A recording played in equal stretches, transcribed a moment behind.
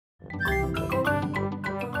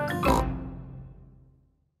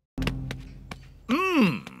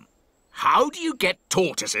do you get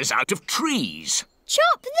tortoises out of trees?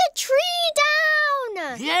 Chop the tree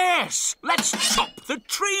down! Yes! Let's chop the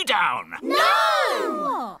tree down!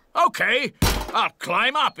 No! OK, I'll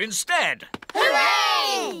climb up instead.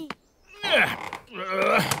 Hooray!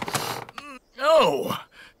 Oh,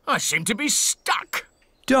 I seem to be stuck.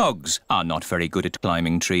 Dogs are not very good at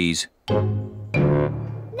climbing trees. Now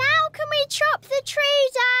can we chop the tree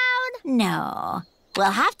down? No.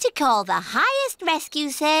 We'll have to call the highest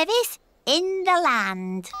rescue service in the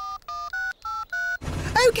land.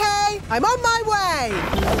 OK, I'm on my way.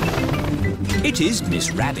 It is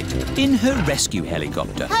Miss Rabbit in her rescue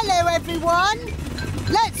helicopter. Hello, everyone.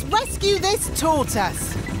 Let's rescue this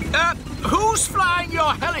tortoise. Who's flying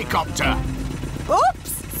your helicopter?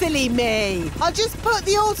 Oops, silly me. I'll just put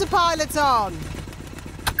the autopilot on.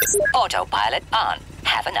 Autopilot on.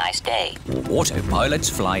 Have a nice day.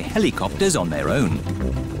 Autopilots fly helicopters on their own.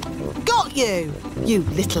 Got you, you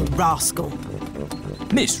little rascal.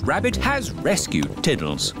 Miss Rabbit has rescued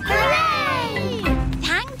Tiddles. Hooray!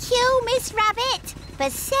 Thank you, Miss Rabbit, for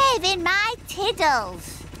saving my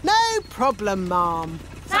Tiddles. No problem, Ma'am.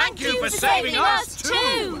 Thank you for saving us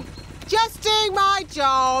too. Just doing my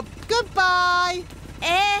job. Goodbye.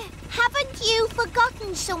 Haven't you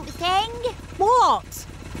forgotten something? What?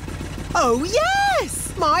 Oh,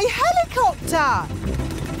 yes! My helicopter!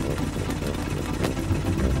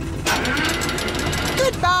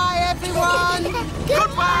 Goodbye, everyone!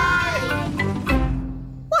 Goodbye!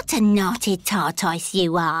 What a naughty tortoise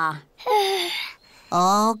you are.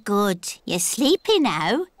 Oh, good. You're sleepy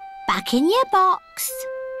now. Back in your box.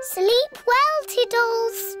 Sleep well,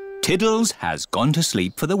 Tiddles. Tiddles has gone to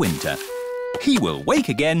sleep for the winter. He will wake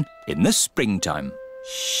again in the springtime.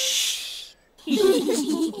 Shh.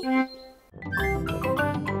 You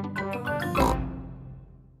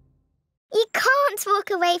can't walk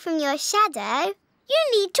away from your shadow. You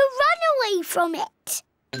need to run away from it.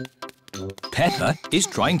 Peppa is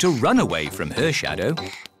trying to run away from her shadow.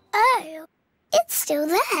 Oh, it's still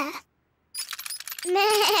there.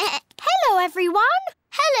 Hello, everyone.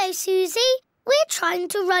 Hello, Susie. We're trying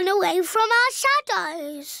to run away from our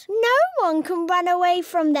shadows. No one can run away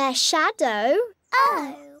from their shadow.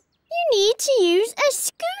 Oh. You need to use a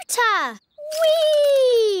scooter.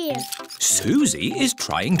 Whee! Susie is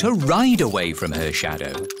trying to ride away from her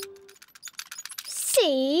shadow.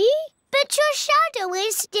 See? But your shadow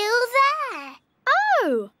is still there.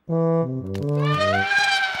 Oh!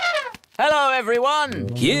 Hello, everyone.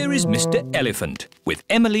 Here is Mr. Elephant with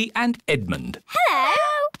Emily and Edmund. Hello.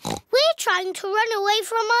 We're trying to run away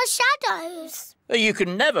from our shadows. You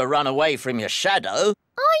can never run away from your shadow.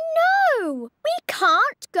 I know. We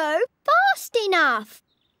can't go fast enough.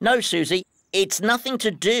 No, Susie, it's nothing to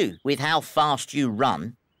do with how fast you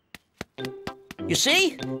run. You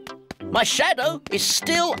see? My shadow is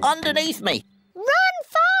still underneath me. Run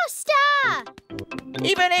faster!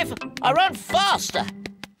 Even if I run faster,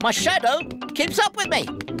 my shadow keeps up with me.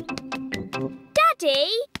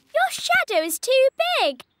 Daddy, your shadow is too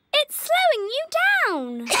big. It's slowing you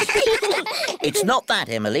down. It's not that,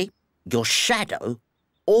 Emily. Your shadow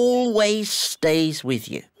always stays with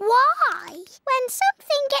you. Why? When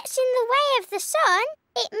something gets in the way of the sun,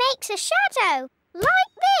 it makes a shadow,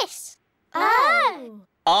 like this. Oh.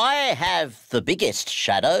 I have the biggest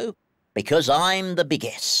shadow because I'm the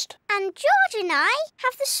biggest. And George and I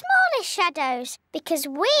have the smallest shadows because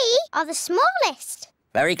we are the smallest.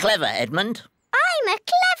 Very clever, Edmund. I'm a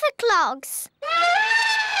clever clogs.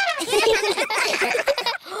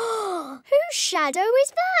 Whose shadow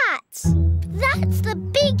is that? That's the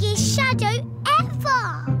biggest shadow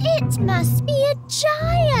ever. It must be a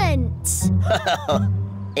giant.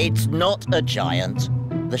 It's not a giant.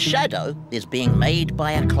 The shadow is being made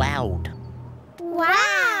by a cloud.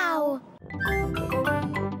 Wow.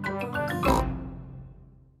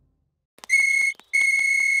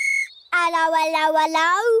 Hello, hello,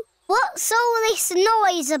 hello. What's all this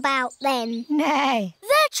noise about then? Nay.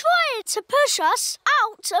 They're trying to push us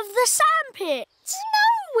out of the sandpit. No,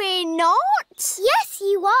 we're not. Yes,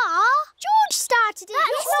 you are. George started it.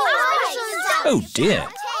 Oh dear,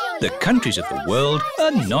 the countries of the world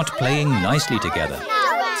are not playing nicely together.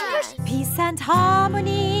 Peace and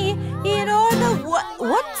harmony in all the...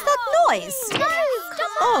 What's that noise?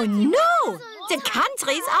 Oh no! The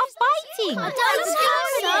countries are fighting.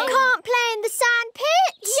 Can't play in the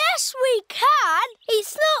sandpit. Yes, we can.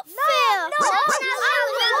 It's not fair.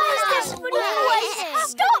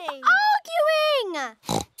 Stop arguing.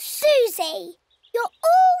 Susie, you're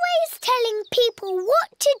always telling people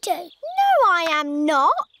what to do. No, I am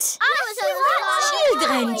not.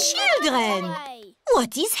 Children,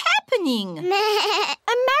 what is happening? happening?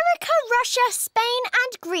 America, Russia, Spain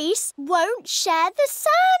and Greece won't share the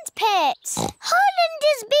sand pit. Holland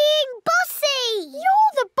is being bossy.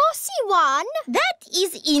 You're the bossy one. That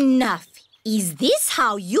is enough. Is this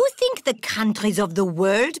how you think the countries of the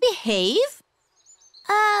world behave?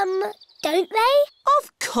 Don't they?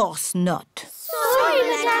 Of course not. Sorry,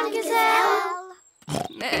 Madame Gazelle.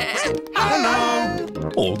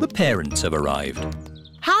 Hello! All the parents have arrived.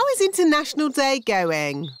 How is International Day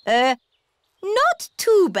going? Not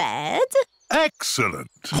too bad.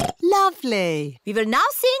 Excellent. Lovely. We will now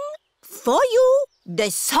sing for you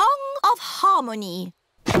the Song of Harmony.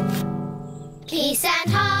 Peace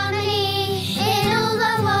and harmony in all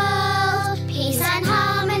the world. Peace and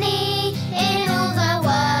harmony in all the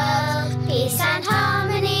world. Peace and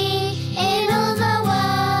harmony in all the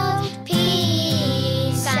world.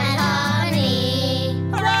 Peace and harmony.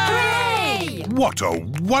 Hooray! What a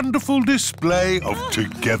wonderful display of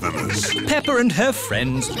togetherness. Peppa and her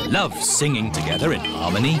friends love singing together in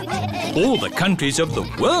harmony. All the countries of the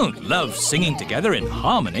world love singing together in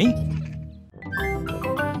harmony.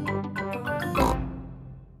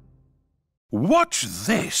 Watch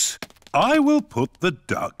this. I will put the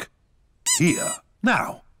duck here.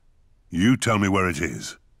 Now, you tell me where it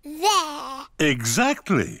is. There.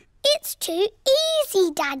 Exactly. It's too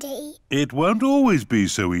easy, Daddy. It won't always be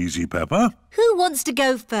so easy, Peppa. Who wants to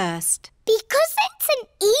go first? Because it's an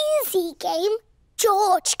easy game,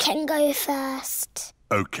 George can go first.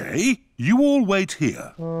 OK, you all wait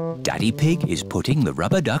here. Daddy Pig is putting the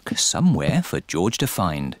rubber duck somewhere for George to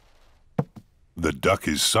find. The duck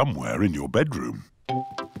is somewhere in your bedroom.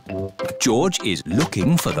 George is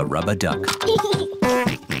looking for the rubber duck.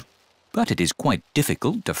 But it is quite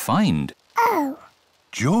difficult to find. Oh.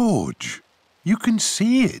 George, you can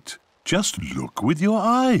see it. Just look with your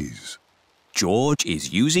eyes. George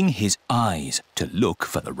is using his eyes to look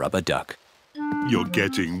for the rubber duck. You're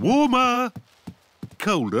getting warmer.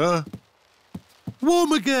 Colder.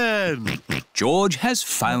 Warm again. George has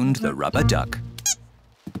found the rubber duck.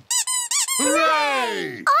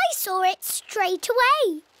 Hooray! I saw it straight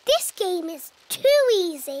away. This game is too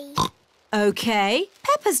easy. OK,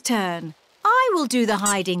 Peppa's turn. I will do the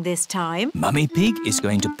hiding this time. Mummy Pig is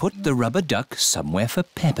going to put the rubber duck somewhere for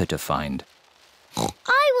Peppa to find.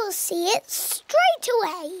 I will see it straight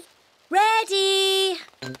away. Ready?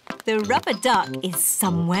 The rubber duck is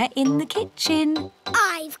somewhere in the kitchen.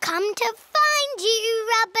 I've come to find you,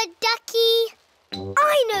 Rubber Ducky.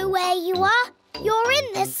 I know where you are. You're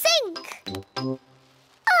in the sink.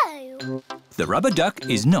 Oh. The rubber duck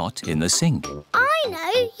is not in the sink. I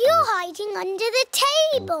know. You're hiding under the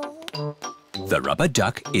table. The rubber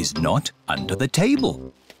duck is not under the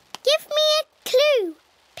table. Give me a clue,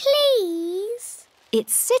 please.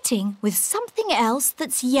 It's sitting with something else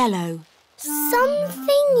that's yellow.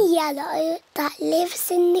 Something yellow that lives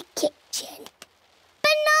in the kitchen.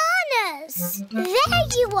 Bananas! There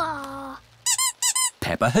you are.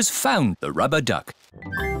 Peppa has found the rubber duck.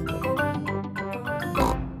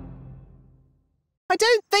 I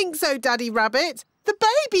don't think so, Daddy Rabbit. The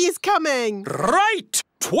baby is coming. Right!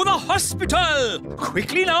 To the hospital!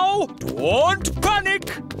 Quickly now! Don't panic!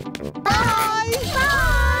 Bye!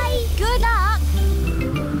 Bye! Good luck!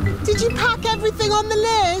 Did you pack everything on the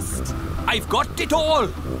list? I've got it all.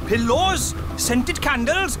 Pillows, scented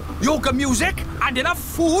candles, yoga music and enough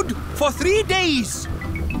food for 3 days.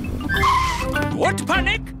 Don't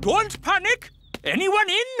panic! Don't panic! Anyone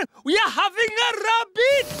in? We are having a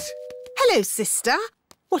rabbit! Hello, sister.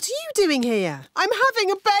 What are you doing here? I'm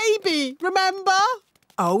having a baby, remember?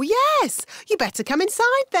 Oh, yes. You better come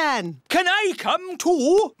inside then. Can I come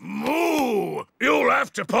too? Moo! You'll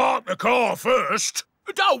have to park the car first.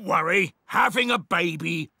 Don't worry. Having a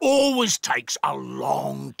baby always takes a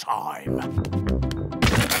long time.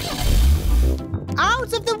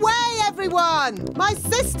 Out of the way, everyone! My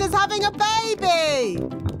sister's having a baby!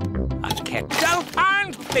 A kettle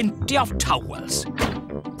and plenty of towels.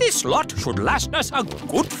 This lot should last us a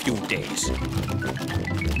good few days.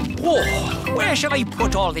 Oh, where shall I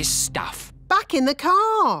put all this stuff? Back in the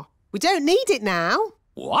car. We don't need it now.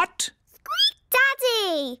 What?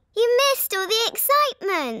 Daddy, you missed all the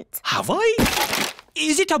excitement. Have I?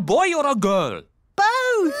 Is it a boy or a girl?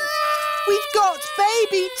 Both! We've got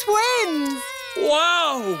baby twins!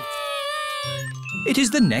 Wow! It is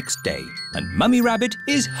the next day and Mummy Rabbit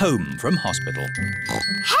is home from hospital.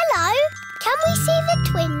 Hello. Can we see the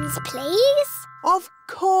twins, please? Of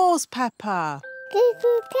course, Peppa. Are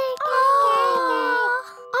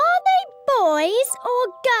they boys or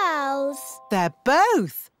girls? They're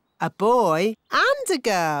both. A boy and a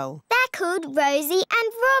girl. They're called Rosie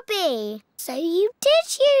and Robbie. So you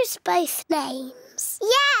did use both names. Rabbits?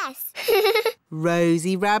 Yes.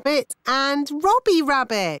 Rosie Rabbit and Robbie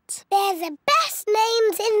Rabbit. They're the best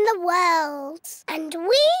names in the world. And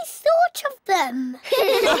we thought of them.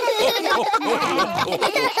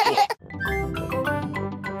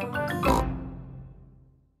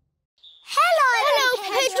 Hello,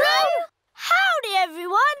 Pedro. Howdy,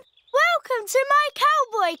 everyone. Welcome to my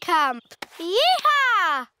cowboy camp.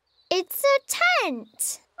 Yeehaw! It's a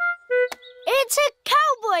tent. It's a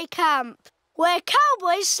cowboy camp where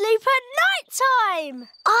cowboys sleep at night time.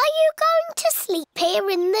 Are you going to sleep here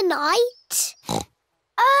in the night?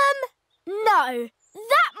 No.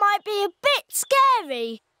 That might be a bit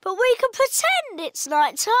scary, but we can pretend it's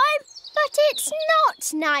night time. But it's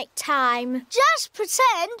not night time. Just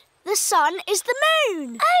pretend the sun is the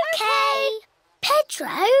moon. OK.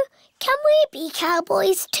 Pedro, can we be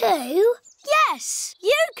cowboys too? Yes,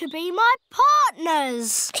 you could be my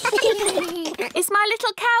partners. Is my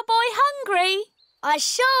little cowboy hungry? I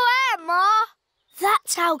sure am, Ma.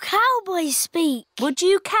 That's how cowboys speak. Would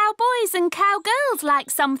you cowboys and cowgirls like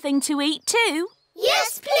something to eat too?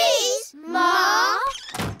 Yes, please, Ma.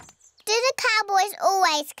 Do the cowboys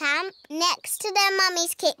always camp next to their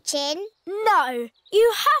mummy's kitchen? No,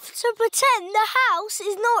 you have to pretend the house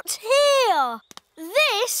is not here.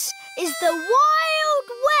 This is the Wild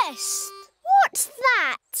West. What's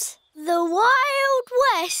that? The Wild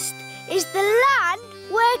West is the land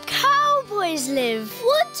where cowboys live.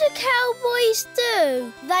 What do cowboys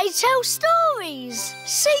do? They tell stories,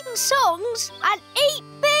 sing songs and eat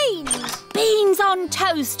beans. Beans on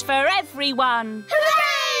toast for everyone.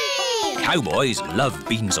 Hooray! Cowboys love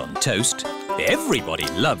beans on toast. Everybody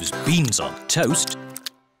loves beans on toast.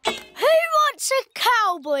 Who wants a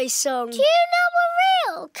cowboy song? Do you know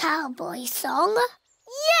a real cowboy song?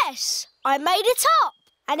 Yes, I made it up,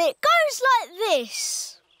 and it goes like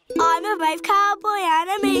this. I'm a brave cowboy and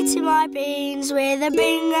I'm eating my beans with a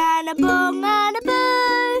bing and a bong and a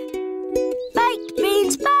boo. Baked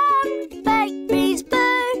beans bang, baked beans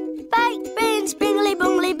boo, baked beans bingly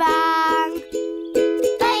bongly bang.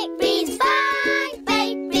 Baked beans bang,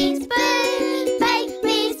 baked beans boo, baked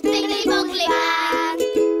beans bingly bongly bang.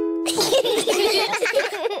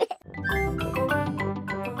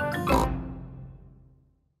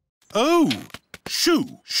 Oh! Shoo!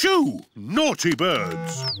 Shoo! Naughty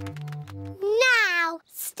birds! Now,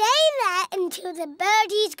 stay there until the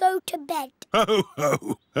birdies go to bed. Ho,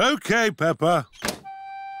 ho! OK, Peppa.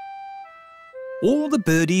 All the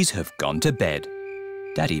birdies have gone to bed.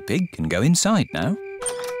 Daddy Pig can go inside now.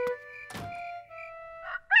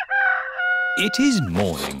 It is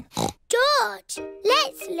morning. George,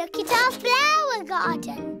 let's look at our flower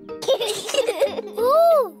garden.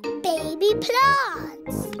 Ooh, baby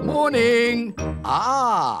plants. Morning.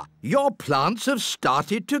 Ah, your plants have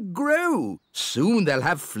started to grow. Soon they'll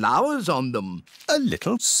have flowers on them. A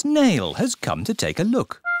little snail has come to take a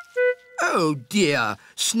look. Oh, dear.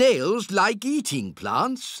 Snails like eating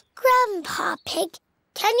plants. Grandpa Pig,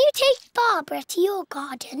 can you take Barbara to your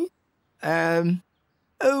garden?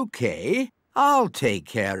 OK. I'll take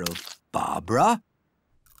care of Barbara.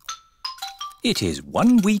 It is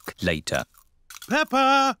 1 week later.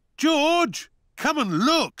 Peppa! George! Come and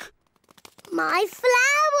look! My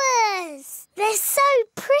flowers! They're so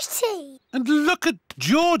pretty. And look at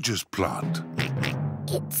George's plant.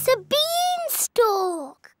 It's a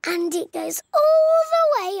beanstalk, and it goes all the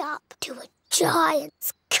way up to a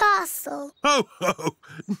giant's castle. Ho, ho!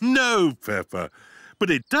 No, Peppa. But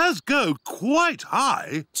it does go quite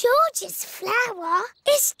high. George's flower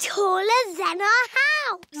is taller than our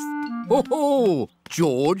house. Oh,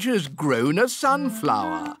 George has grown a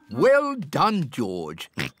sunflower. Well done, George.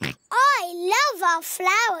 I love our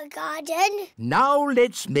flower garden. Now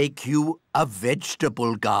let's make you a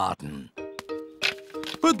vegetable garden.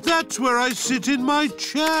 But that's where I sit in my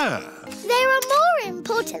chair. There are more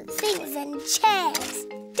important things than chairs,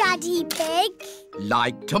 Daddy Pig.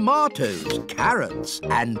 Like tomatoes, carrots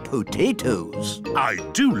and potatoes. I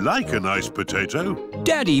do like a nice potato.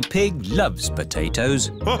 Daddy Pig loves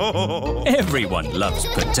potatoes. Everyone loves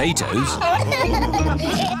potatoes.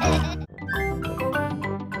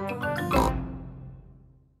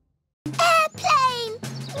 Airplane!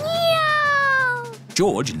 Meow!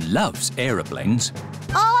 George loves aeroplanes.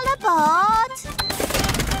 All aboard!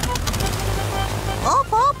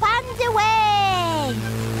 Up, up and away!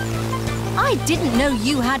 I didn't know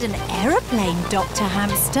you had an aeroplane, Dr.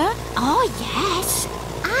 Hamster. Oh, yes.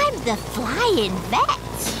 I'm the flying vet.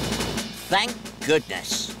 Thank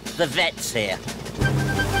goodness. The vet's here.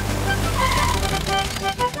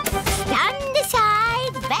 Stand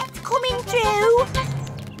aside, vet coming through.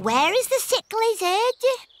 Where is the sick lizard?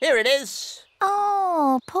 Here it is.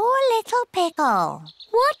 Oh, poor little Pickle.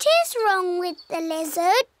 What is wrong with the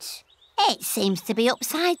lizard? It seems to be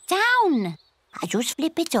upside down. I just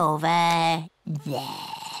flip it over.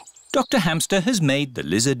 There. Dr. Hamster has made the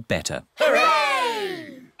lizard better.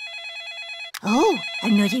 Hooray! Oh,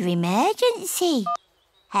 another emergency.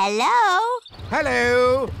 Hello?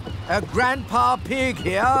 Hello. Grandpa Pig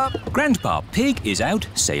here. Grandpa Pig is out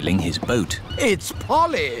sailing his boat. It's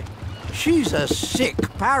Polly. She's a sick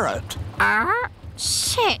parrot.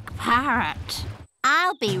 Sick parrot.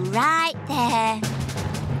 I'll be right there.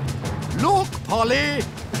 Look, Polly.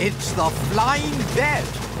 It's the flying vet.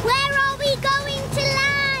 Where are we going to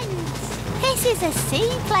land? This is a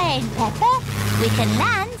seaplane, Peppa. We can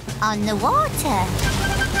land on the water.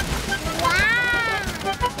 Wow!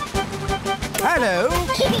 Hello.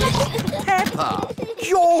 Peppa.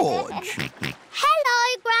 George. Hello,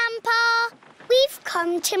 Grandpa. We've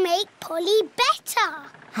come to make Polly better.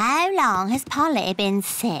 How long has Polly been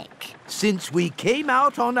sick? Since we came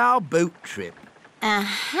out on our boat trip.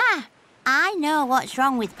 Aha! I know what's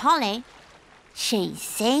wrong with Polly. She's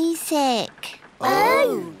seasick.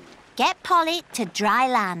 Oh! Get Polly to dry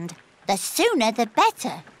land. The sooner the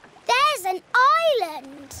better. There's an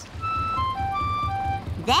island.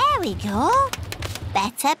 There we go.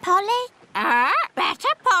 Better, Polly?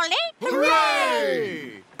 Better, Polly?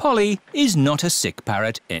 Hooray! Polly is not a sick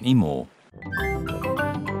parrot anymore.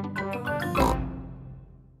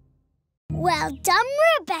 Well done,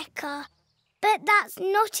 Rebecca. But that's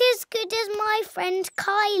not as good as my friend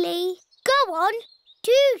Kylie. Go on,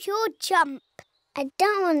 do your jump. I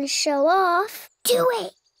don't want to show off. Do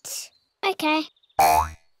it. OK.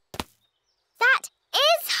 That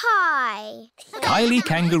is high. Kylie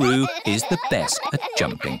Kangaroo is the best at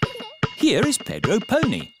jumping. Here is Pedro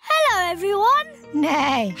Pony. Hello, everyone.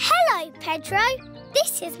 Nay. Hello, Pedro.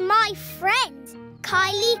 This is my friend,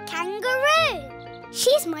 Kylie Kangaroo.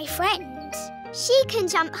 She's my friend. She can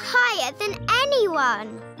jump higher than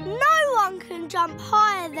anyone. No one can jump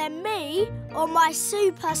higher than me or my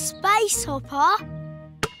super space hopper.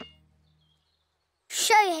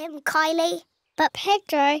 Show him, Kylie. But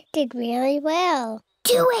Pedro did really well.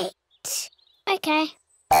 Do it. OK.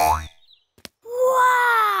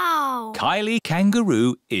 Wow! Kylie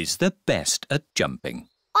Kangaroo is the best at jumping.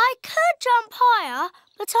 I could jump higher,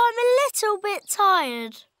 but I'm a little bit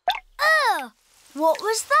tired. Ugh! What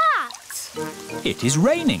was that? It is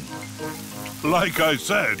raining. Like I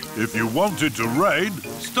said, if you want it to rain,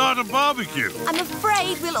 start a barbecue. I'm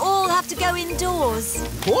afraid we'll all have to go indoors.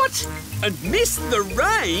 What? And miss the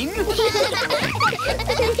rain?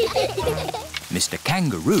 Mr.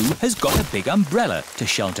 Kangaroo has got a big umbrella to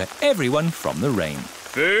shelter everyone from the rain.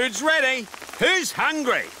 Food's ready. Who's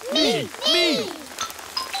hungry? Me!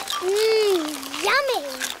 Yummy!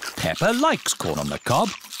 Peppa likes corn on the cob.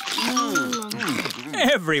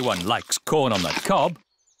 Everyone likes corn on the cob.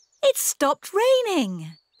 It stopped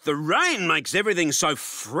raining. The rain makes everything so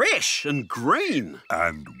fresh and green.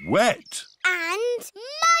 And wet. And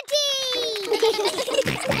muddy!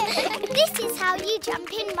 This is how you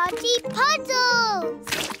jump in muddy puddles.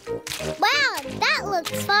 Wow, that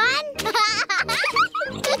looks fun.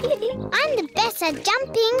 I'm the best at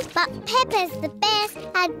jumping, but Peppa's the best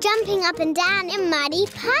at jumping up and down in muddy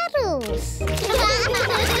puddles.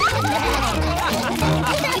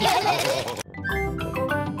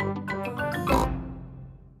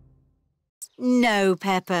 No,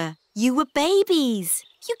 Peppa. You were babies.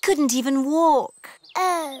 You couldn't even walk.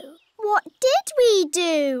 Oh, what did we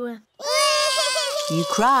do? You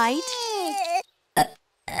cried.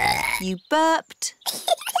 You burped.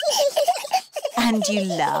 And you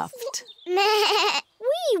laughed.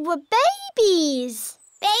 We were babies.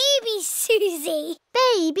 Baby Susie.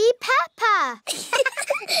 Baby Peppa.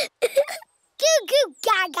 Goo goo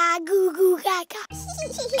gaga, goo goo gaga.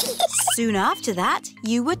 Soon after that,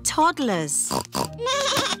 you were toddlers.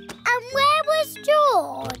 And where was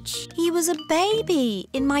George? He was a baby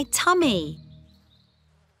in my tummy.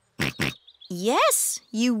 Yes,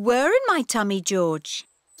 you were in my tummy, George.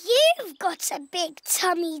 You've got a big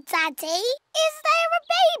tummy, Daddy. Is there a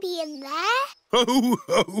baby in there? Ho,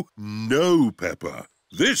 ho! No, Peppa.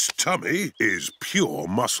 This tummy is pure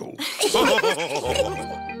muscle.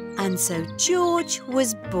 And so George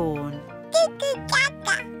was born.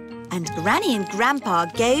 And Granny and Grandpa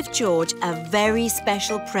gave George a very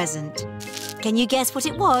special present. Can you guess what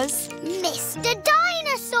it was? Mr.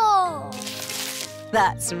 Dinosaur!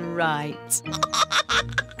 That's right.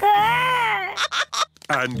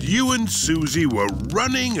 And you and Susie were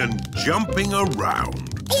running and jumping around.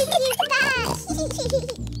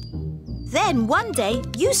 Then one day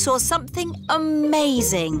you saw something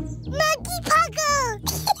amazing. Muggy Puggle!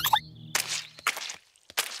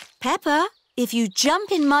 Peppa, if you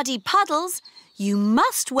jump in muddy puddles, you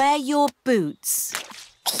must wear your boots.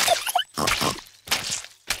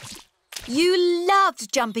 You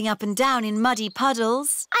loved jumping up and down in muddy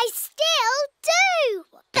puddles. I still do.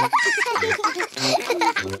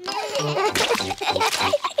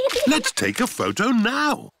 Let's take a photo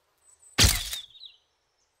now.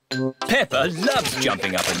 Peppa loves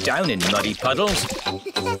jumping up and down in muddy puddles.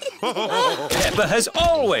 Peppa has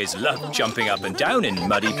always loved jumping up and down in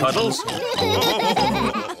muddy puddles.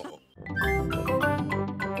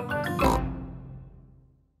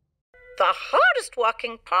 The hardest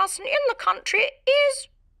working person in the country is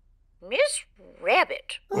Miss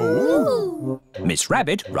Rabbit. Ooh. Miss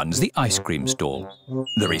Rabbit runs the ice cream stall,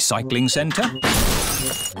 the recycling centre,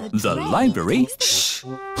 the library.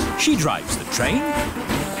 She drives the train,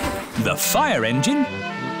 the fire engine,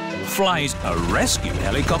 flies a rescue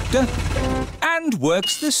helicopter, and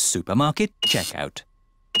works the supermarket checkout.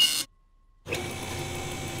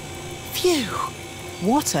 Phew!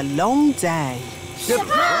 What a long day.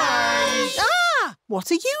 Surprise! Ah!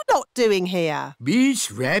 What are you lot doing here? Miss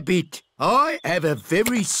Rabbit, I have a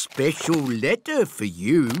very special letter for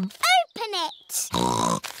you. Open it.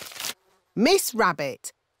 Miss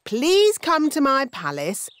Rabbit, please come to my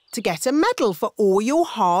palace to get a medal for all your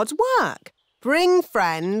hard work. Bring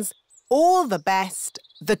friends. All the best,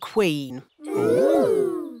 the Queen.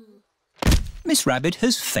 Ooh. Miss Rabbit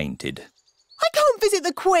has fainted. I can't visit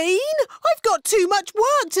the Queen. I've got too much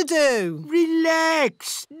work to do.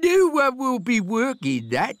 Relax. No one will be working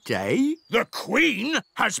that day. The Queen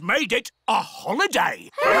has made it a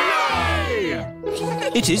holiday. Hooray!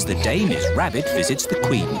 It is the day Miss Rabbit visits the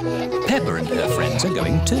Queen. Peppa and her friends are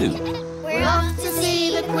going too. We're off to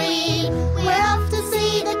see the Queen. We're off to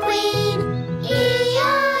see the Queen.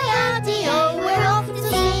 E-I-R-D-O. We're off to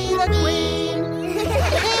see the Queen.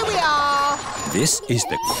 Here we are. This is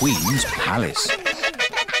the Queen's palace.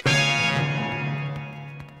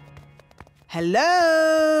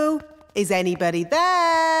 Hello? Is anybody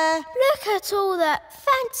there? Look at all that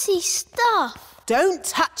fancy stuff. Don't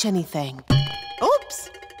touch anything. Oops.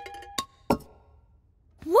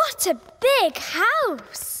 What a big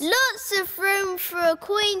house. Lots of room for a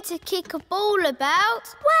queen to kick a ball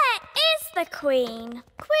about. Where is the Queen?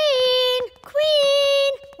 Queen!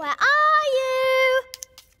 Queen! Where are you?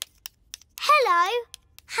 Hello.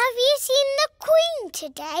 Have you seen the Queen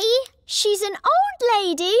today? She's an old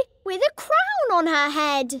lady with a crown on her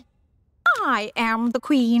head. I am the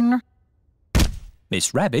Queen.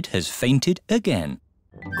 Miss Rabbit has fainted again.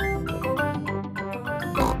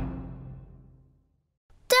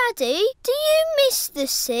 Daddy, do you miss the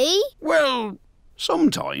sea? Well,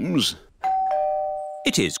 sometimes.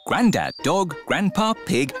 It is Grandad Dog, Grandpa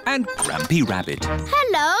Pig and Grampy Rabbit.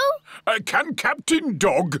 Hello. Can Captain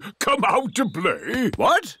Dog come out to play?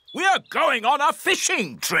 What? We're going on a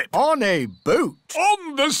fishing trip. On a boat.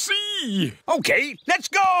 On the sea. OK, let's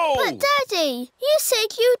go. But, Daddy, you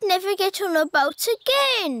said you'd never get on a boat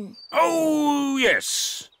again. Oh,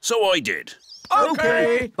 yes. So I did.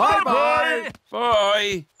 OK, bye-bye.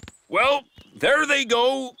 Bye. Well, there they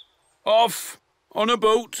go. Off on a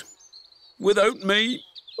boat. Without me.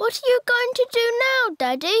 What are you going to do now,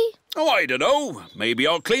 Daddy? Oh, I don't know. Maybe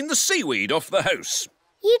I'll clean the seaweed off the house.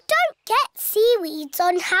 You don't get seaweeds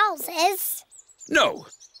on houses. No,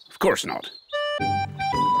 of course not.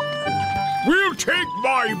 We'll take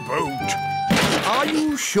my boat. Are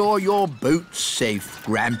you sure your boat's safe,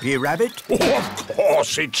 Grampy Rabbit? Oh, of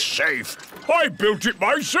course it's safe. I built it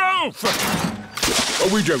myself. Oh,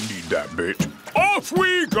 we don't need that bit. Off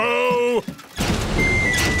we go.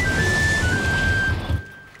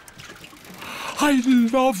 I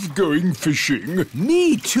love going fishing.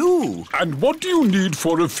 Me too. And what do you need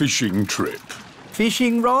for a fishing trip?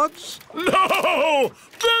 Fishing rods? No!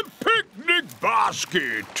 The picnic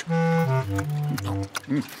basket!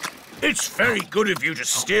 It's very good of you to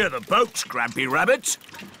steer the boat, Grampy Rabbit.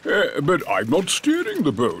 But I'm not steering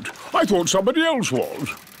the boat. I thought somebody else was.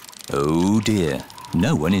 Oh dear,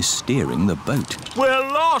 no one is steering the boat. We're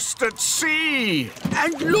lost at sea.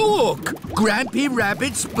 And look, Grampy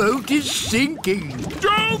Rabbit's boat is sinking.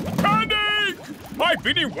 Don't panic! I've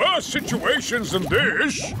been in worse situations than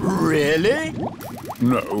this. Really?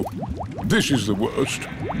 No, this is the worst.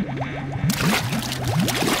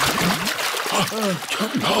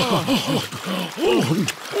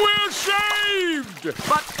 We're saved!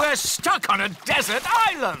 But we're stuck on a desert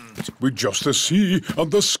island. With just the sea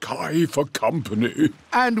and the sky for company.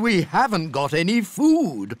 And we haven't got any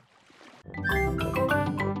food.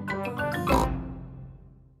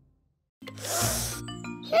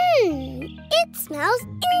 It smells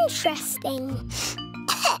interesting.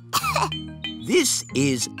 This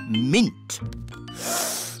is mint.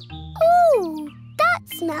 Ooh, that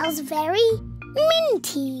smells very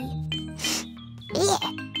minty. Yeah.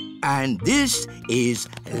 And this is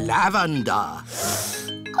lavender.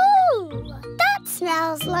 Ooh, that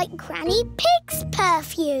smells like Granny Pig's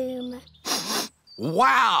perfume.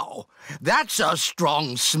 Wow! That's a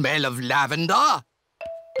strong smell of lavender.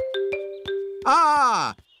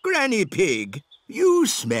 Ah, Granny Pig, you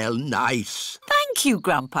smell nice. Thank you,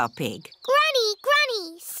 Grandpa Pig.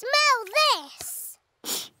 Granny, smell this.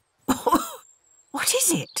 What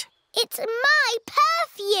is it? It's my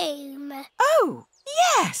perfume. Oh,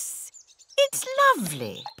 yes. It's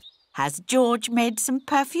lovely. Has George made some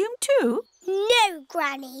perfume too? No,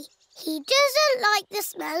 Granny. He doesn't like the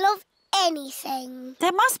smell of anything.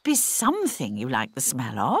 There must be something you like the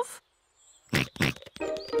smell of.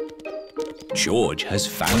 George has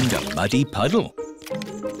found a muddy puddle.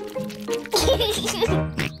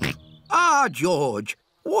 Ah, George,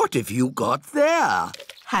 what have you got there?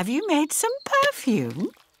 Have you made some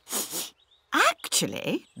perfume?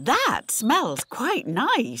 Actually, that smells quite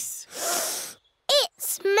nice. It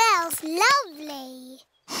smells lovely.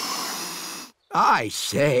 I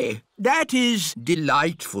say, that is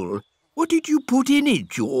delightful. What did you put in it,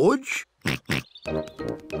 George?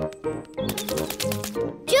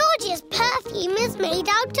 George's perfume is made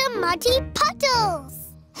out of muddy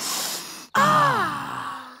puddles.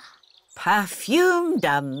 Ah! Perfumed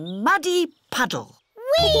a muddy puddle.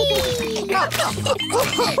 Whee!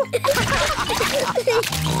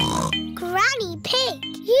 Granny Pig,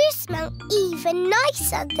 you smell even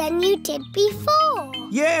nicer than you did before.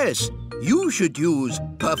 Yes, you should use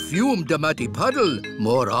perfume de muddy puddle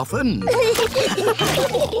more often. Hello,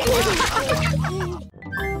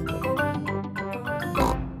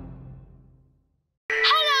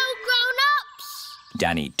 grown-ups.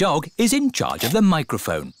 Danny Dog is in charge of the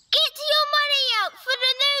microphone. Get your money out for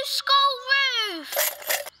the new school roof.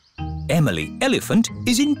 Emily Elephant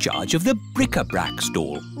is in charge of the bric-a-brac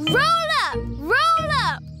stall. Roll up, roll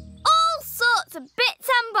up. All sorts of bits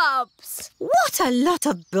and bobs. What a lot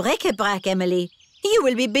of bric-a-brac, Emily. You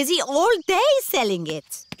will be busy all day selling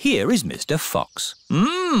it. Here is Mr. Fox.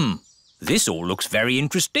 This all looks very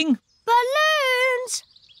interesting. Balloons!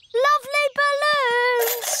 Lovely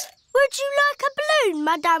balloons! Would you like a balloon,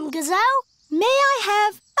 Madame Gazelle? May I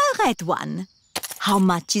have a red one? How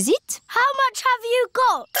much is it? How much have you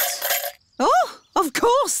got? Oh, of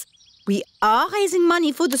course. We are raising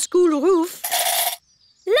money for the school roof.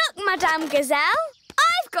 Look, Madame Gazelle,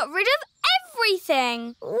 I've got rid of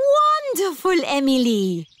everything. Wonderful,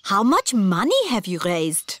 Emily. How much money have you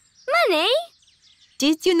raised? Money?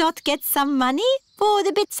 Did you not get some money for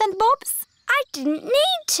the bits and bobs? I didn't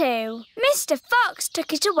need to. Mr. Fox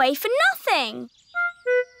took it away for nothing.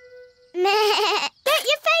 Get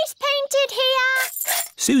your face painted here.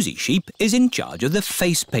 Susie Sheep is in charge of the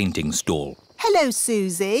face painting stall. Hello,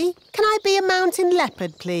 Susie. Can I be a mountain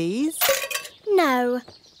leopard, please? No,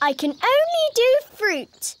 I can only do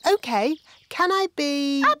fruit. OK. Can I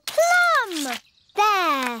be... A plum!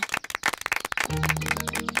 There.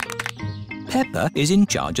 Peppa is in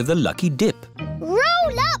charge of the lucky dip.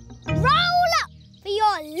 Roll up for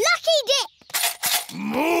your lucky dip.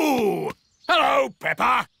 Moo! Hello,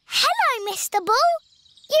 Peppa. Hello, Mr. Bull.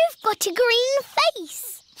 You've got a green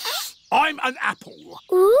face. I'm an apple.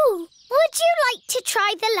 Ooh, would you like to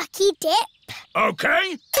try the lucky dip?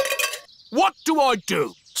 OK. What do I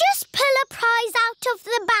do? Just pull a prize out of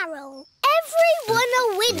the barrel. Everyone a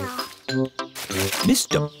winner.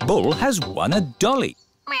 Mr. Bull has won a dolly.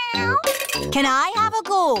 Meow. Can I have a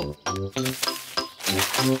go?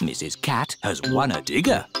 Mrs. Cat has won a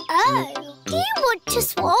digger. Oh, do you want to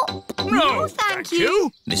swap? No, thank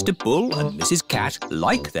you. Mr. Bull and Mrs. Cat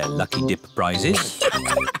like their lucky dip prizes.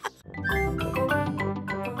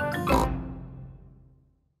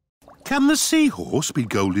 Can the seahorse be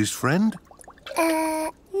Goldie's friend?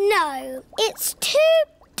 No. It's too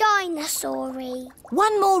dinosaur-y.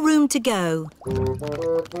 One more room to go.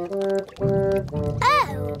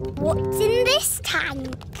 Oh, what's in this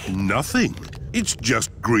tank? Nothing. It's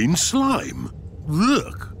just green slime.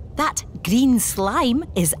 Look. That green slime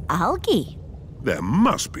is algae. There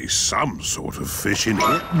must be some sort of fish in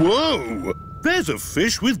here. Whoa! There's a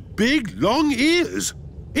fish with big, long ears.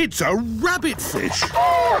 It's a rabbit fish.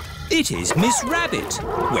 It is Miss Rabbit,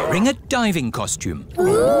 wearing a diving costume.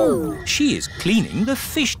 Ooh. She is cleaning the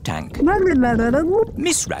fish tank.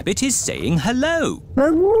 Miss Rabbit is saying hello.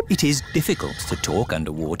 It is difficult to talk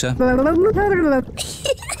underwater. Hello,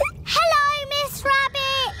 Miss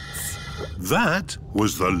Rabbit. That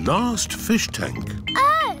was the last fish tank.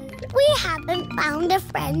 Oh, we haven't found a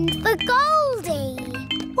friend for Goldie.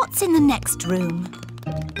 What's in the next room?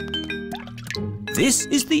 This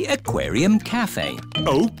is the Aquarium Cafe.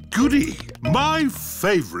 Oh, goody! My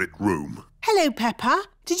favourite room. Hello, Peppa.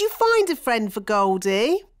 Did you find a friend for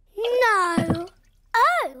Goldie? No.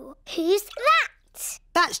 Oh, who's that?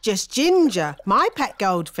 That's just Ginger, my pet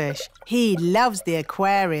goldfish. He loves the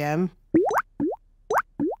aquarium.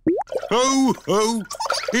 Ho, ho!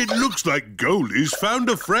 It looks like Goldie's found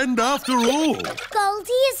a friend after all.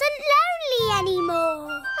 Goldie isn't lonely anymore.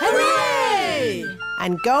 Hooray!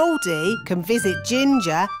 And Goldie can visit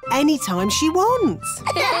Ginger anytime she wants.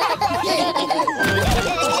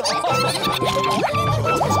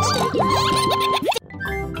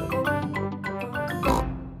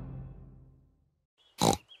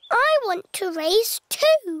 I want to race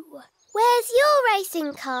too. Where's your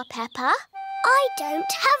racing car, Peppa? I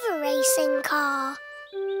don't have a racing car.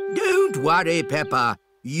 Don't worry, Peppa.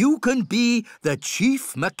 You can be the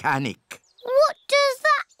chief mechanic. What does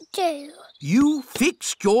that do? You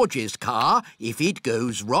fix George's car if it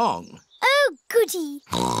goes wrong. Oh, goody.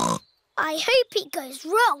 I hope it goes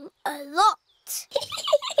wrong a lot.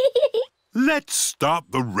 Let's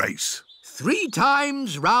start the race. 3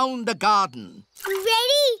 times round the garden.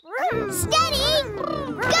 Ready, steady,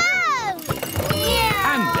 go!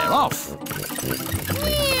 And they're off.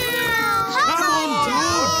 Come on,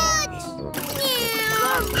 George!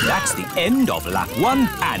 That's the end of lap 1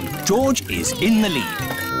 and George is in the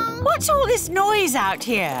lead. What's all this noise out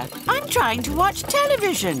here? I'm trying to watch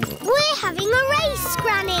television. We're having a race,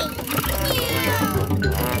 Granny.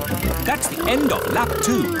 That's the end of lap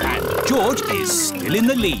 2 and George is still in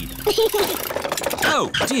the lead.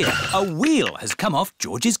 Oh dear, a wheel has come off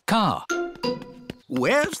George's car.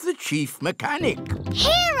 Where's the chief mechanic?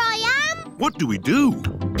 Here I am. What do we do?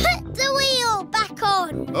 Put the wheel back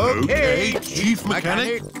on. OK, Chief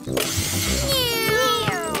Mechanic.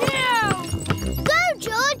 Go,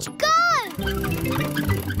 George, go!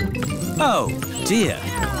 Oh dear,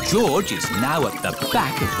 George is now at the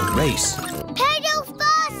back of the race. Pedal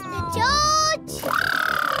faster, George!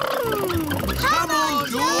 Come on,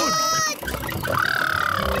 George!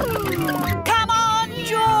 Come on,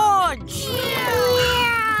 George!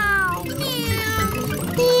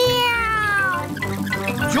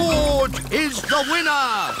 George is the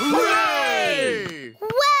winner! Hooray!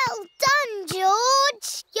 Well done, George!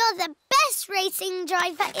 You're the best racing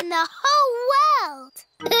driver in the whole world!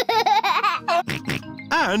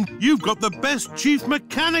 And you've got the best chief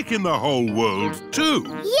mechanic in the whole world, too.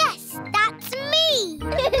 Yes, that's me!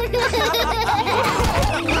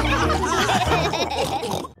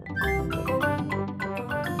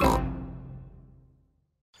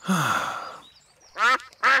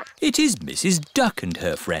 It is Mrs. Duck and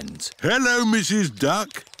her friends. Hello, Mrs.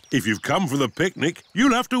 Duck. If you've come for the picnic,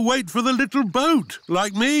 you'll have to wait for the little boat,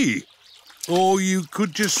 like me. Or you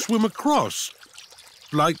could just swim across,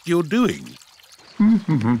 like you're doing.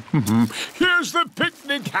 Here's the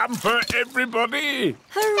picnic hamper, everybody.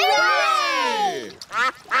 Hooray!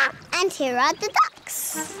 And here are the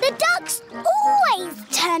ducks. The ducks always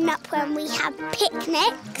turn up when we have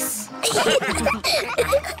picnics.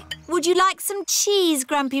 Would you like some cheese,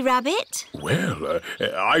 Grumpy Rabbit? Well,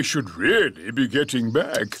 I should really be getting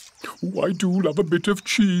back. Oh, I do love a bit of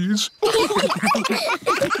cheese. I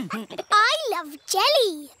love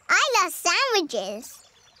jelly. I love sandwiches.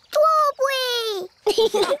 Strawberry!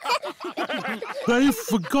 They've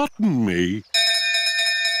forgotten me.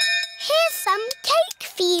 Here's some cake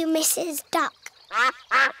for you, Mrs. Duck.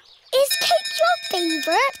 Is cake your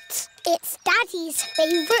favourite? It's Daddy's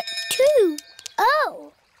favourite too.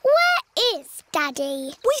 Oh, where is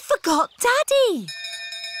Daddy? We forgot Daddy.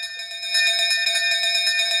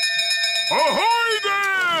 Ahoy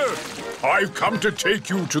there! I've come to take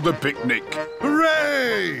you to the picnic.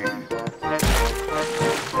 Hooray!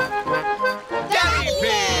 Daddy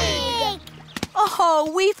Pig!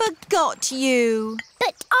 Oh, we forgot you.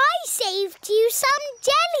 But I saved you some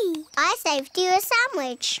jelly. I saved you a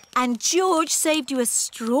sandwich. And George saved you a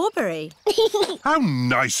strawberry. How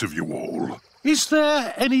nice of you all. Is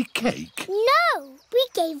there any cake? No, we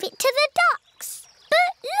gave it to the ducks.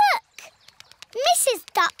 But look, Mrs.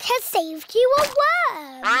 Duck has saved you a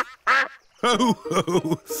worm. Oh,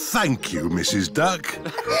 oh, thank you, Mrs. Duck.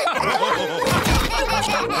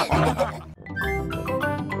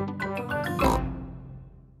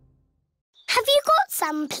 Have you got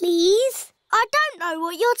some, please? I don't know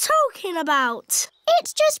what you're talking about.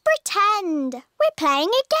 It's just pretend. We're playing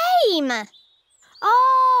a game.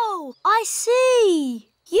 Oh, I see.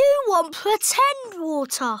 You want pretend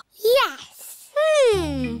water? Yes.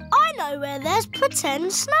 I know where there's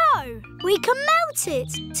pretend snow. We can melt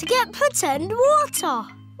it to get pretend water.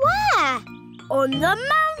 Where? on the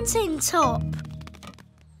mountain top.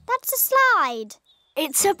 That's a slide.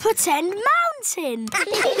 It's a pretend mountain.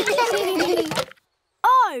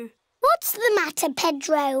 Oh! What's the matter,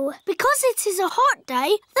 Pedro? Because it is a hot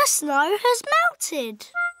day, the snow has melted.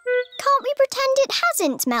 Can't we pretend it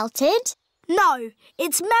hasn't melted? No,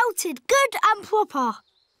 it's melted good and proper.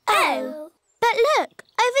 Oh. But look,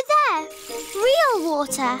 over there, real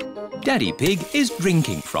water. Daddy Pig is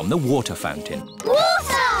drinking from the water fountain.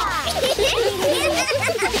 Water!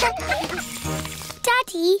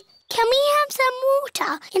 Daddy, can we have some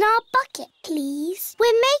water in our bucket, please?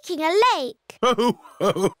 We're making a lake.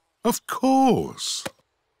 Oh, of course.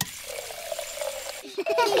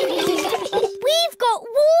 We've got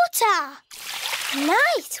water.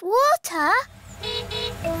 Nice water.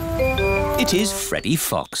 It is Freddy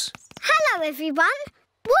Fox. Hello, everyone.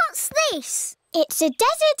 What's this? It's a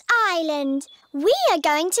desert island. We are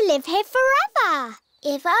going to live here forever.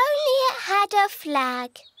 If only it had a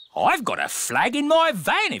flag. I've got a flag in my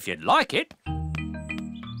van if you'd like it.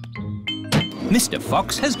 Mr.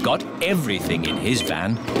 Fox has got everything in his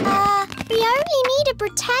van. We only need a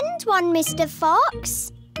pretend one, Mr.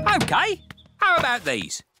 Fox. OK. How about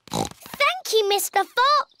these? Thank you, Mr.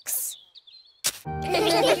 Fox.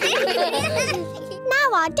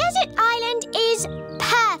 Now our desert island is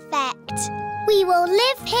perfect. We will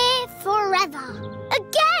live here forever.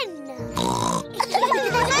 Again!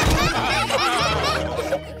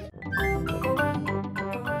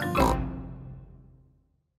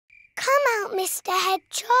 Come out, Mr.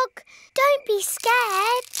 Hedgehog. Don't be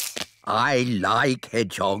scared. I like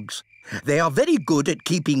hedgehogs. They are very good at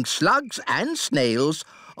keeping slugs and snails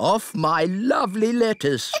off my lovely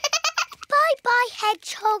lettuce. Bye-bye,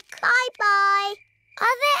 Hedgehog. Bye-bye.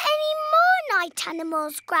 Are there any more night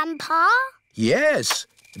animals, Grandpa? Yes,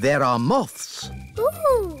 there are moths.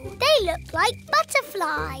 Ooh, they look like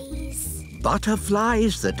butterflies.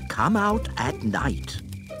 Butterflies that come out at night.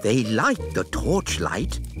 They like the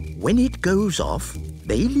torchlight. When it goes off,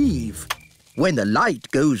 they leave. When the light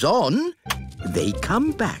goes on, they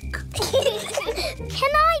come back.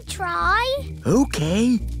 Can I try?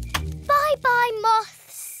 OK. Bye-bye,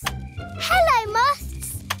 moths. Hello,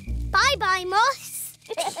 moths. Bye-bye, moths.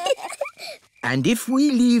 And if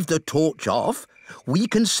we leave the torch off, we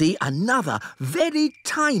can see another very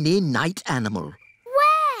tiny night animal.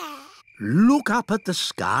 Where? Look up at the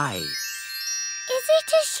sky. Is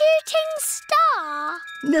it a shooting star?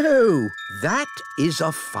 No, that is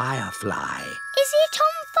a firefly. Is it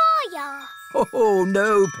on fire? Oh,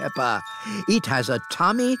 no, Peppa. It has a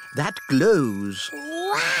tummy that glows.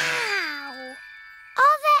 Wow!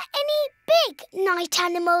 Are there any big night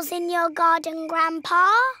animals in your garden, Grandpa?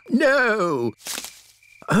 No.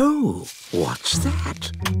 Oh, what's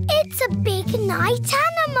that? It's a big night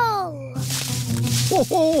animal.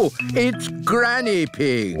 Oh, it's Granny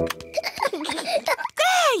Pig.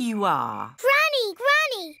 There you are.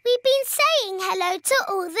 Granny, we've been saying hello to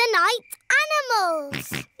all the night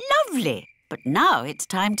animals. Lovely. But now it's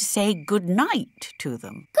time to say good night to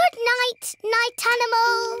them. Good night, night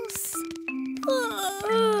animals.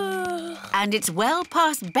 And it's well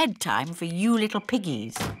past bedtime for you little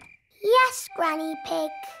piggies. Yes, Granny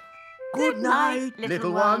Pig. Good night,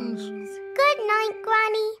 little ones. Good night,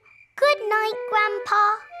 Granny. Good night,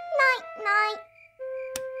 Grandpa. Night-night.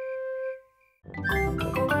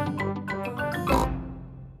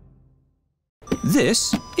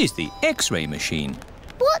 This is the X-ray machine.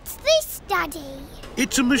 What's this, Daddy?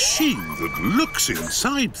 It's a machine that looks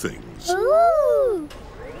inside things. Ooh!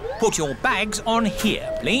 Put your bags on here,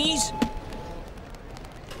 please.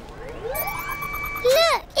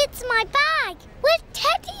 Look, it's my bag with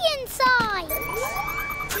Teddy inside.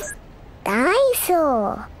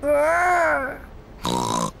 Dinosaur.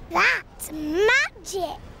 That's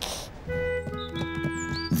magic.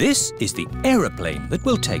 This is the aeroplane that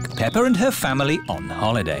will take Peppa and her family on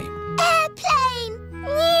holiday. Airplane!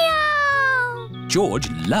 Meow! George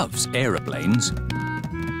loves aeroplanes.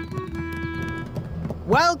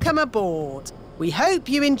 Welcome aboard. We hope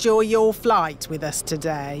you enjoy your flight with us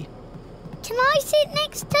today. Can I sit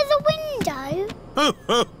next to the window? Oh,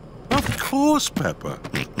 of course, Peppa.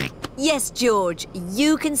 Yes, George,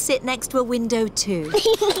 you can sit next to a window too.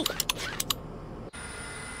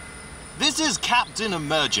 This is Captain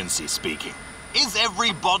Emergency speaking. Is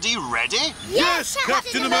everybody ready? Yes,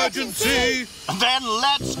 Captain Emergency! Then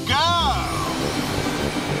let's go!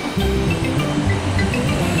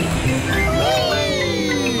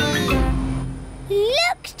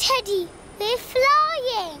 Look, Teddy, we're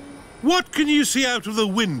flying. What can you see out of the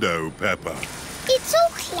window, Peppa? It's all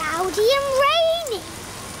cloudy and rainy.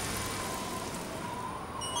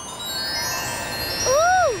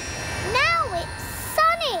 Ooh, now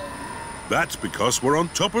That's because we're on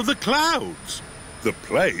top of the clouds. The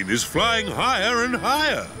plane is flying higher and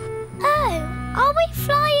higher. Oh, are we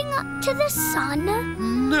flying up to the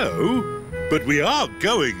sun? No, but we are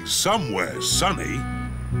going somewhere sunny.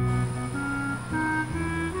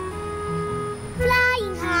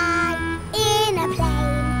 Flying high in a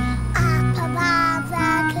plane, up above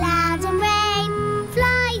the clouds and rain.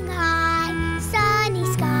 Flying high, sunny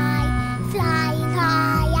sky, flying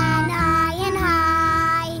high and high and high.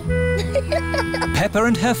 Peppa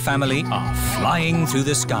and her family are flying through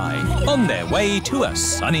the sky on their way to a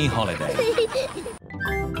sunny holiday.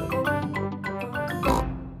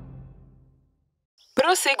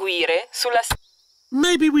 Proseguire sulla...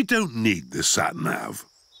 Maybe we don't need the sat-nav.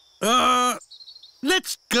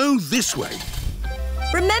 Let's go this way.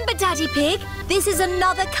 Remember, Daddy Pig, this is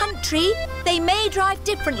another country. They may drive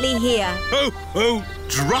differently here. Oh,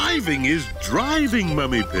 driving is driving,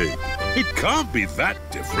 Mummy Pig. It can't be that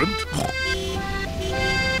different.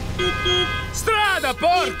 Strada,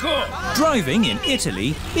 porco! Driving in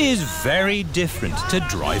Italy is very different to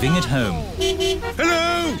driving at home.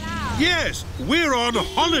 Hello! Yes, we're on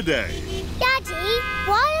holiday. Daddy,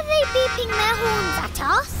 why are they beeping their horns at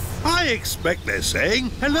us? I expect they're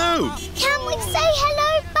saying hello. Can we say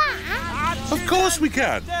hello back? Of course we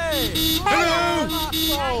can. Hello!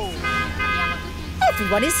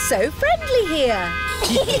 Everyone is so friendly here.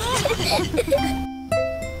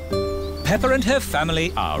 Peppa and her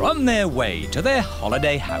family are on their way to their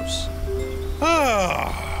holiday house.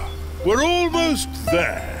 We're almost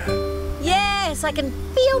there. Yes, I can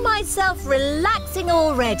feel myself relaxing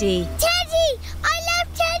already. Teddy! I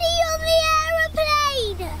left Teddy on the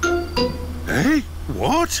aeroplane! Eh?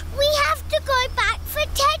 What? We have to go back for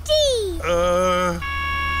Teddy!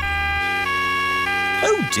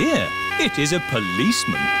 Oh dear, it is a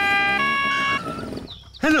policeman.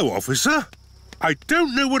 Hello, officer. I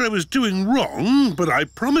don't know what I was doing wrong, but I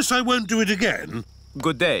promise I won't do it again.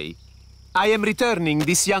 Good day. I am returning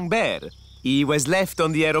this young bear. He was left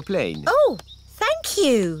on the aeroplane. Oh, thank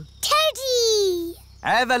you. Teddy!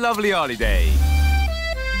 Have a lovely holiday.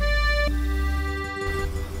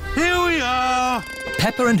 Here we are.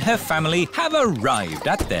 Peppa and her family have arrived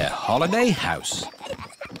at their holiday house.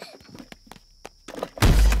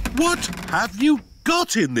 What have you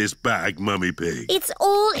got in this bag, Mummy Pig? It's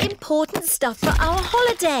all important stuff for our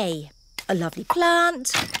holiday. A lovely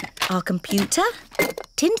plant, our computer,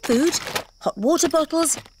 tinned food, hot water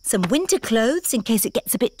bottles, some winter clothes in case it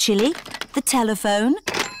gets a bit chilly, the telephone.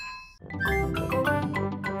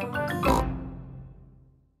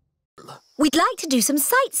 We'd like to do some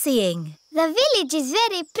sightseeing. The village is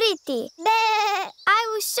very pretty. I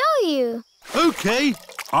will show you. OK,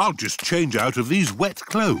 I'll just change out of these wet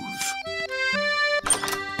clothes.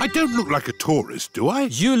 I don't look like a tourist, do I?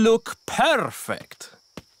 You look perfect.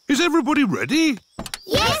 Is everybody ready?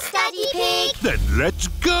 Yes, Daddy Pig! Then let's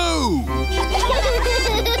go!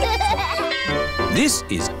 This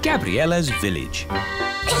is Gabriella's village.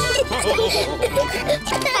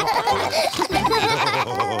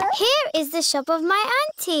 Here is the shop of my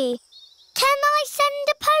auntie. Can I send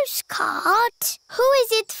a postcard? Who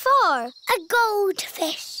is it for? A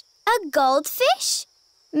goldfish. A goldfish?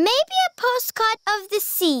 Maybe a postcard of the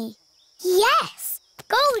sea. Yes,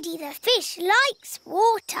 Goldie the fish likes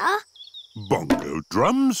water. Bongo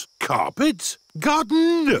drums, carpets,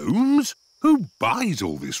 garden gnomes. Who buys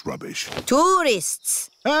all this rubbish? Tourists.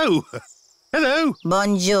 Oh, hello.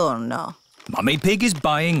 Buongiorno. Mummy Pig is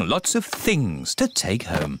buying lots of things to take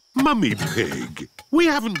home. Mummy Pig, we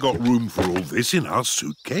haven't got room for all this in our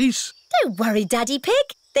suitcase. Don't worry, Daddy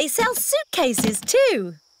Pig. They sell suitcases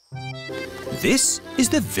too. This is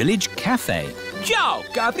the village cafe. Ciao,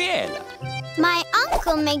 Gabriella. My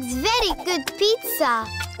uncle makes very good pizza.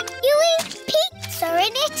 You eat pizza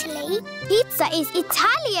in Italy? Pizza is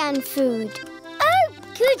Italian food. Oh,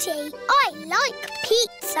 goody. I like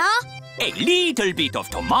pizza. A little bit of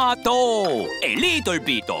tomato, a little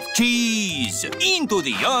bit of cheese, into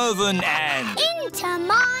the oven and... Into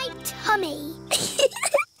my tummy.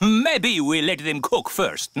 Maybe we let them cook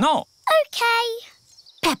first, no? OK.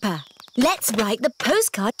 Peppa, let's write the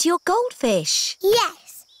postcard to your goldfish.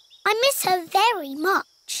 Yes. I miss her very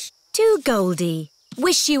much. To Goldie.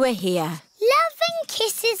 Wish you were here. Love and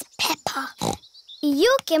kisses, Peppa.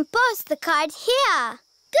 You can post the card here.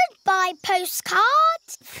 Goodbye, postcard.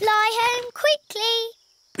 Fly home quickly.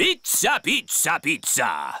 Pizza, pizza,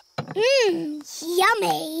 pizza.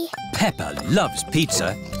 Yummy. Peppa loves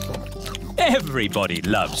pizza. Everybody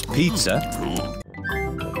loves pizza.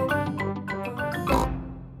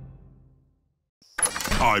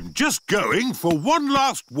 I'm just going for one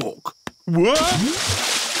last walk. What?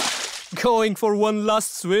 Going for one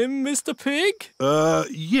last swim, Mr. Pig?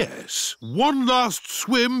 Yes. One last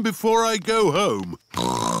swim before I go home.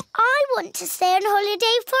 I want to stay on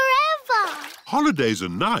holiday forever. Holidays are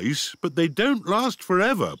nice, but they don't last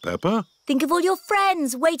forever, Peppa. Think of all your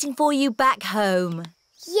friends waiting for you back home.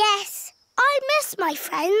 Yes, I miss my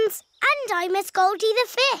friends and I miss Goldie the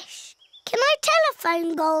fish. Can I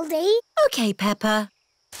telephone Goldie? OK, Peppa.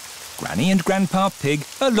 Granny and Grandpa Pig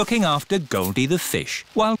are looking after Goldie the fish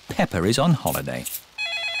while Peppa is on holiday.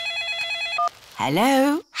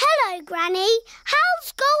 Hello? Hello, Granny.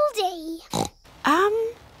 How's Goldie?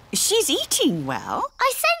 She's eating well.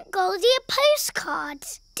 I sent Goldie a postcard.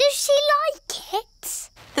 Does she like it?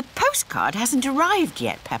 The postcard hasn't arrived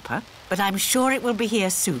yet, Peppa, but I'm sure it will be here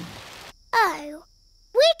soon. Oh,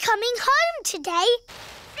 we're coming home today.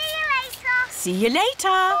 See you later. See you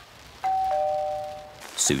later.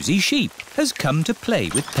 Susie Sheep has come to play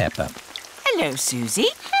with Peppa. Hello, Susie.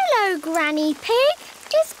 Hello, Granny Pig.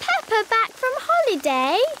 Is Peppa back from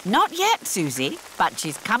holiday? Not yet, Susie, but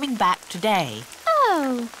she's coming back today.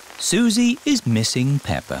 Oh. Susie is missing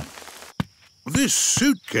Peppa. This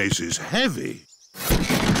suitcase is heavy.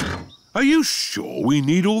 Are you sure we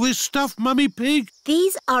need all this stuff, Mummy Pig?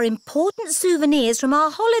 These are important souvenirs from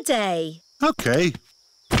our holiday. OK.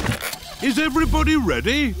 Is everybody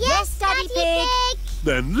ready? Yes, Daddy Pig.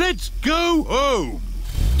 Then let's go home.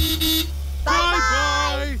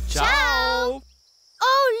 Bye-bye. Ciao.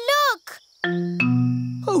 Oh, look.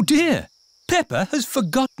 Oh dear, Peppa has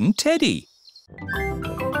forgotten Teddy.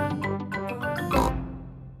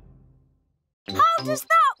 How does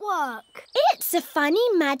that work? It's a funny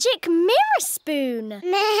magic mirror spoon.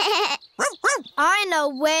 I know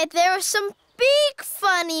where there are some big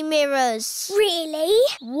funny mirrors. Really?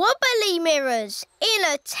 Wobbly mirrors in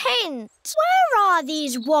a tent. Where are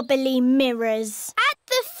these wobbly mirrors? At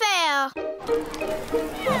the fair.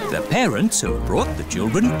 The parents have brought the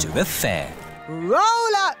children to a fair.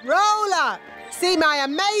 Roll up, roll up. See my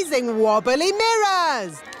amazing wobbly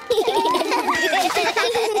mirrors.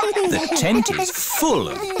 The tent is full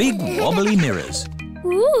of big wobbly mirrors.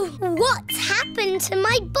 Ooh, what's happened to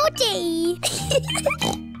my body?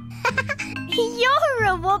 You're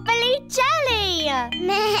a wobbly jelly.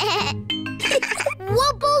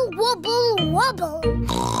 Wobble, wobble, wobble.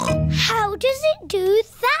 How does it do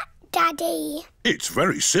that, Daddy? It's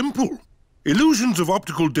very simple. Illusions of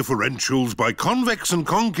optical differentials by convex and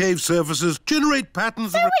concave surfaces generate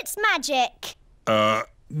patterns So it's magic.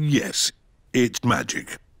 Yes, it's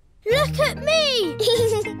magic. Look at me.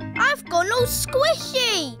 I've gone all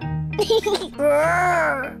squishy.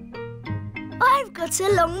 I've got a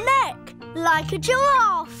long neck, like a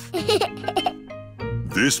giraffe.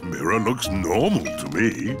 This mirror looks normal to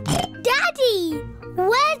me. Daddy,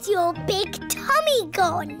 where's your big tummy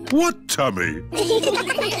gone? What tummy?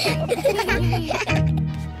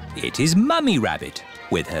 It is Mummy Rabbit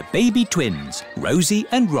with her baby twins, Rosie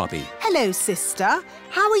and Robbie. Hello, sister.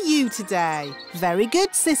 How are you today? Very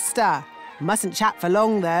good, sister. Mustn't chat for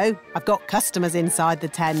long, though. I've got customers inside the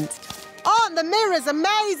tent. Aren't the mirrors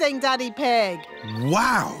amazing, Daddy Pig?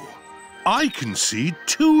 Wow! I can see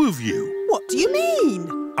two of you. What do you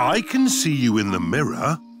mean? I can see you in the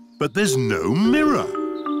mirror, but there's no mirror.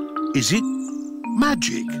 Is it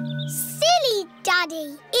magic? Silly,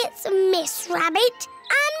 Daddy. It's Miss Rabbit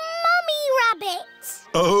and Mummy Rabbit.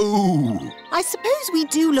 Oh! I suppose we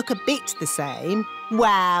do look a bit the same.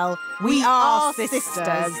 Well, we are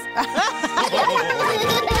sisters.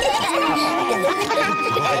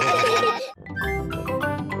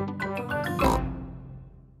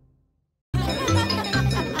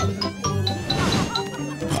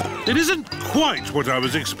 It isn't quite what I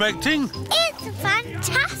was expecting. It's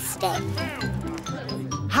fantastic.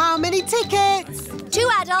 How many tickets? 2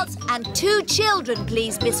 adults and 2 children,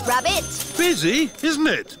 please, Miss Rabbit. Busy, isn't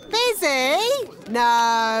it? Busy?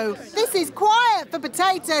 No, this is quiet for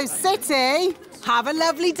Potato City. Have a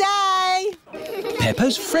lovely day.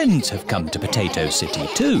 Peppa's friends have come to Potato City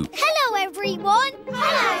too. Hello, everyone.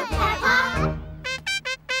 Hello, Peppa.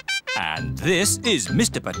 And this is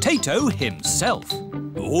Mr. Potato himself.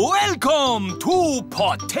 Welcome to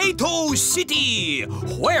Potato City,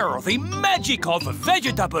 where the magic of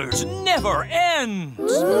vegetables never ends.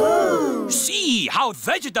 Ooh. See how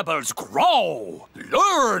vegetables grow,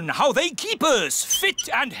 learn how they keep us fit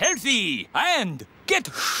and healthy, and get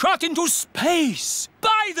shot into space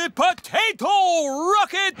by the potato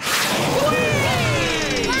rocket.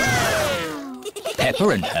 Peppa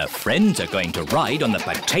and her friends are going to ride on the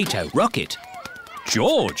potato rocket.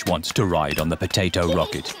 George wants to ride on the potato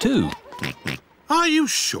rocket too. Are you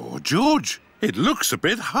sure, George? It looks a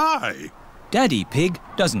bit high. Daddy Pig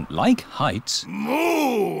doesn't like heights.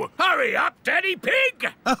 Moo! Hurry up, Daddy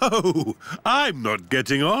Pig! Oh, I'm not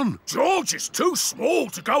getting on. George is too small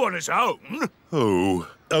to go on his own. Oh,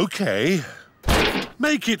 OK.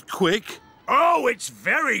 Make it quick. Oh, it's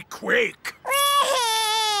very quick.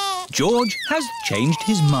 George has changed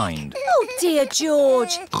his mind. Oh, dear,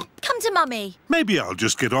 George. Come to Mummy. Maybe I'll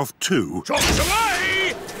just get off too. George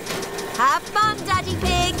away! Have fun, Daddy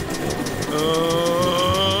Pig.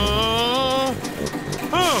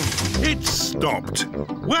 Oh, it stopped.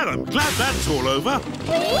 Well, I'm glad that's all over.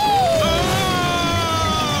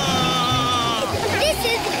 This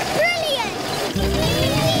is brilliant!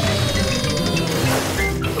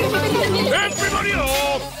 Everybody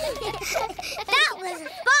off! That was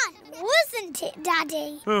fun, wasn't it,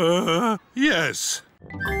 Daddy? Yes.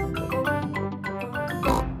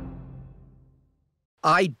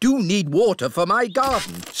 I do need water for my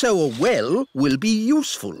garden, so a well will be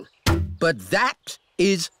useful. But that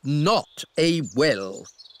is not a well.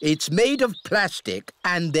 It's made of plastic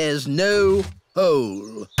and there's no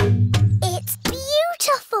hole. It's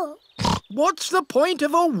beautiful. What's the point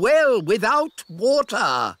of a well without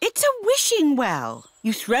water? It's a wishing well.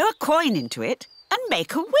 You throw a coin into it and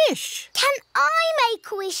make a wish. Can I make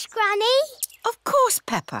a wish, Granny? Of course,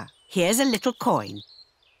 Peppa. Here's a little coin.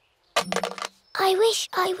 I wish,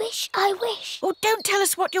 I wish, I wish. Oh, don't tell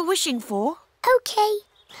us what you're wishing for. OK.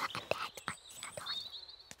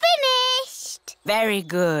 Finished! Very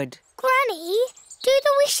good. Granny, do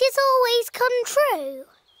the wishes always come true?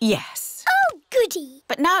 Yes. Oh, goody.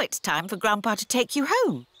 But now it's time for Grandpa to take you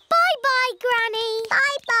home. Bye-bye, Granny.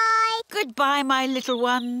 Bye-bye. Goodbye, my little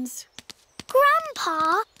ones.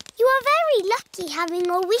 Grandpa, you are very lucky having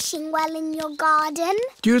a wishing well in your garden.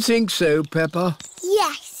 Do you think so, Peppa?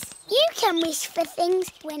 Yes. You can wish for things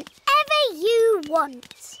whenever you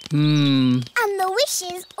want. And the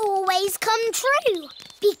wishes always come true,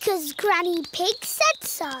 because Granny Pig said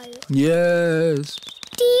so. Yes.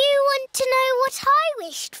 Do you want to know what I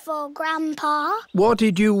wished for, Grandpa? What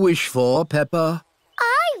did you wish for, Peppa?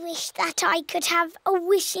 I wish that I could have a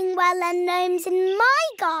wishing well and gnomes in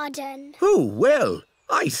my garden. Oh, well,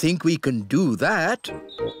 I think we can do that.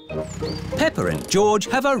 Peppa and George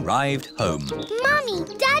have arrived home. Mummy,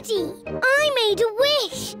 Daddy, I made a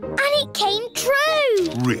wish and it came true.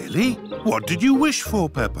 Really? What did you wish for,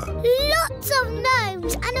 Peppa? Lots of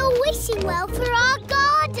gnomes and a wishing well for our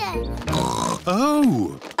garden.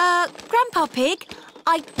 Oh. Grandpa Pig,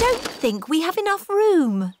 I don't think we have enough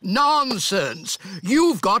room. Nonsense!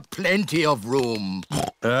 You've got plenty of room.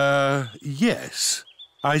 Yes.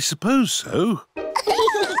 I suppose so.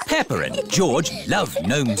 Peppa and George love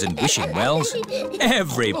gnomes and wishing wells.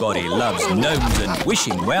 Everybody loves gnomes and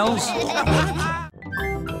wishing wells.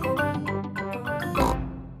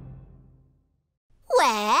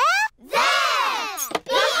 Where? There!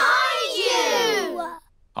 Behind you!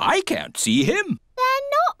 I can't see him. They're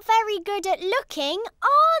not very good at looking,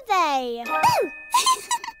 are they?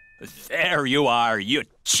 There you are, you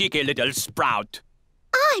cheeky little sprout.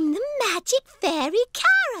 I'm the magic fairy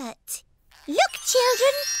carrot. Look,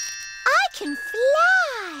 children, I can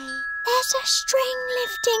fly. There's a string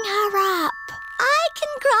lifting her up. I can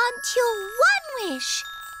grant you one wish.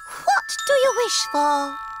 What do you wish for?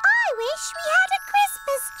 I wish we had a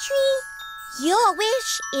Christmas tree. Your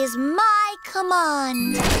wish is my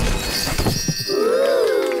command.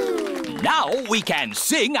 Ooh. Now we can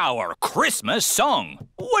sing our Christmas song.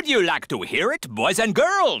 Would you like to hear it, boys and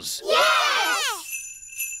girls? Yes!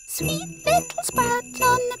 Sweet little sprout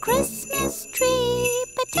on the Christmas tree,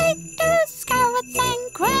 potatoes, carrots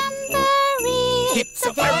and cranberries. It's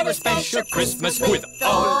a very special Christmas with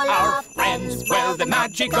all our friends, where the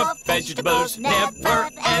magic of vegetables never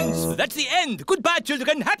ends. That's the end. Goodbye,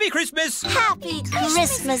 children. Happy Christmas. Happy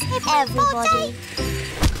Christmas, everybody.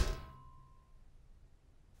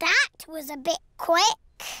 That was a bit quick.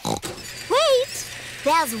 Wait,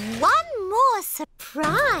 there's one more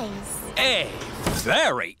surprise. A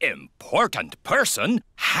very important person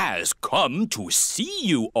has come to see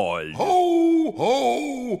you all. Ho,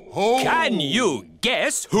 ho, ho! Can you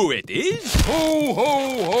guess who it is? Ho,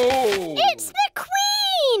 ho, ho! It's the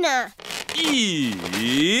Queen!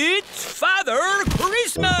 It's Father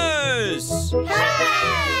Christmas!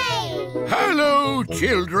 Hooray! Hello,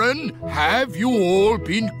 children. Have you all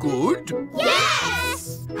been good?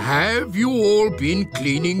 Yes! Have you all been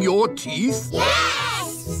cleaning your teeth?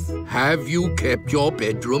 Yes! Have you kept your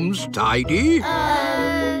bedrooms tidy?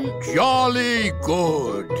 Jolly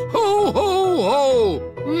good. Ho, ho, ho!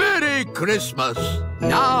 Merry Christmas.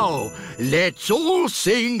 Now, let's all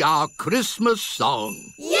sing our Christmas song.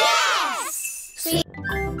 Yes!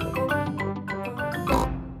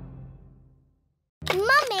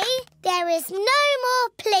 is no more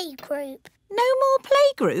playgroup. No more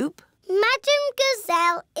playgroup? Madam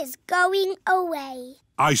Gazelle is going away.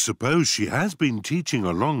 I suppose she has been teaching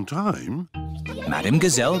a long time. Madam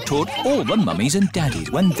Gazelle taught all the mummies and daddies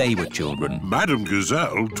when they were children. Madam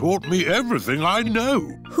Gazelle taught me everything I know.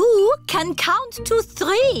 Who can count to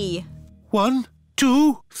 3? 1,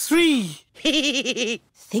 2, 3.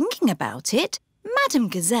 Thinking about it, Madam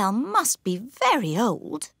Gazelle must be very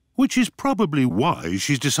old. Which is probably why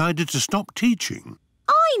she's decided to stop teaching.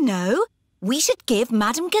 I know. We should give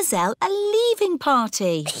Madam Gazelle a leaving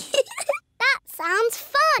party. That sounds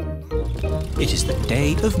fun. It is the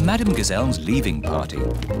day of Madam Gazelle's leaving party.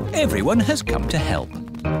 Everyone has come to help.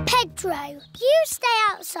 Pedro, you stay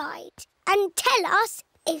outside and tell us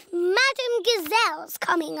if Madam Gazelle's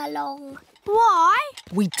coming along. Why?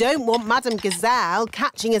 We don't want Madam Gazelle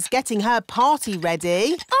catching us getting her party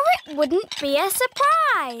ready. Or it wouldn't be a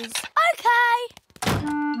surprise. OK.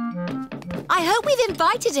 I hope we've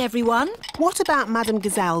invited everyone. What about Madam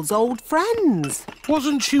Gazelle's old friends?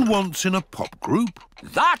 Wasn't she once in a pop group?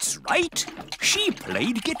 That's right. She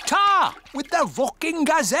played guitar with the Rocking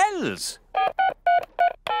Gazelles.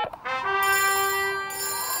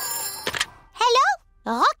 Hello,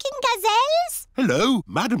 Rocking Gazelles? Hello,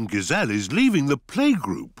 Madam Gazelle is leaving the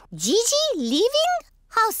playgroup. Gigi leaving?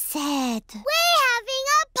 How sad. We're having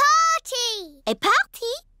a party. A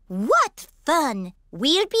party? What fun.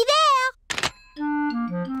 We'll be there.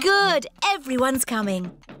 Good, everyone's coming.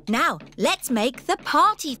 Now, let's make the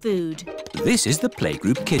party food. This is the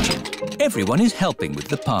playgroup kitchen. Everyone is helping with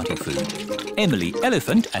the party food. Emily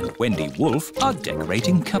Elephant and Wendy Wolf are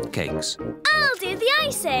decorating cupcakes. I'll do the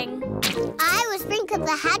icing. I will sprinkle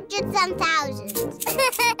the hundreds and thousands.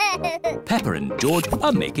 Peppa and George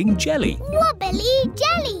are making jelly. Wobbly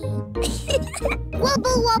jelly.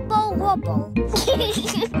 Wobble, wobble, wobble.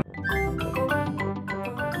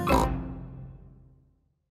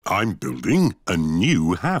 I'm building a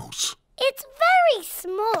new house. It's very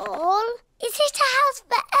small. Is it a house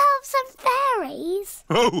for elves and fairies?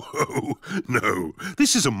 Oh, no.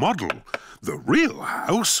 This is a model. The real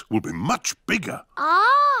house will be much bigger.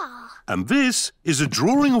 Ah. And this is a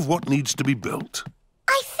drawing of what needs to be built.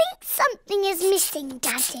 I think something is missing,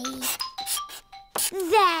 Daddy.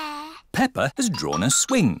 There. Peppa has drawn a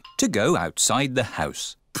swing to go outside the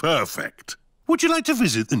house. Perfect. Would you like to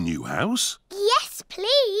visit the new house? Yes,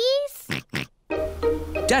 please.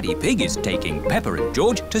 Daddy Pig is taking Peppa and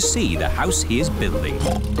George to see the house he is building.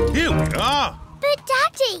 Here we are. But,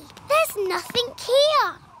 Daddy, there's nothing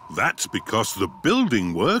here. That's because the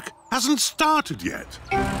building work hasn't started yet.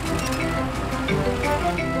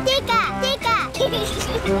 Digger, digger.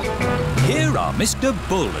 Here are Mr.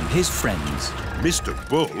 Bull and his friends. Mr.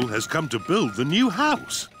 Bull has come to build the new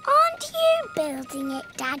house. Aren't you building it,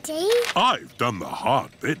 Daddy? I've done the hard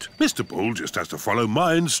bit. Mr. Bull just has to follow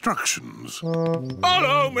my instructions.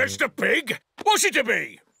 Hello, Mr. Pig. What's it to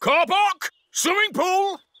be? Car park? Swimming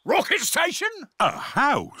pool? Rocket station? A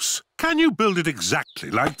house? Can you build it exactly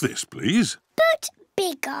like this, please? But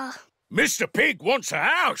bigger. Mr. Pig wants a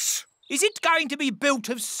house. Is it going to be built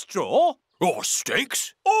of straw? Or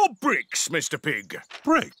sticks? Or bricks, Mr. Pig?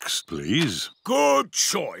 Bricks, please. Good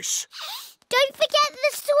choice. Don't forget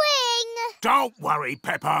the swing. Don't worry,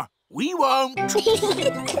 Peppa. We won't.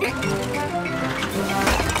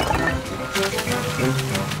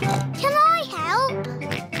 Can I help?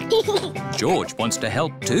 George wants to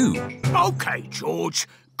help too. OK, George.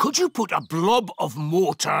 Could you put a blob of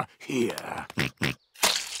mortar here?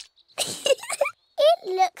 It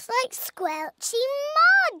looks like squelchy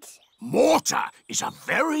mud. Mortar is a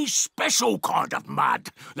very special kind of mud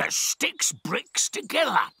that sticks bricks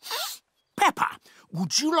together. Peppa,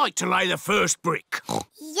 would you like to lay the first brick?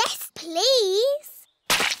 Yes, please.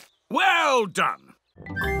 Well done.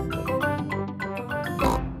 We've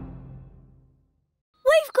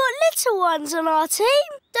got little ones on our team.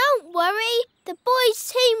 Don't worry, the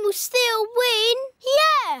boys' team will still win.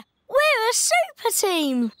 Yeah, we're a super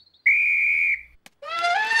team.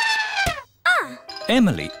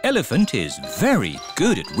 Emily Elephant is very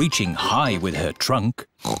good at reaching high with her trunk.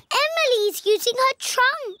 Emily's using her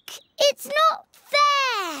trunk. It's not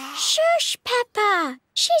fair. Shush, Peppa.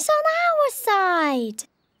 She's on our side.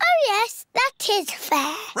 Oh, yes, that is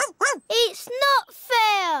fair. It's not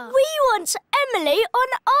fair. We want Emily on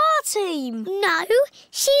our team. No,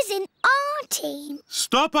 she's in our team.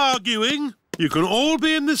 Stop arguing. You can all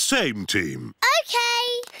be in the same team. OK.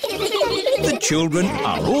 The children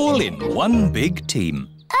are all in one big team.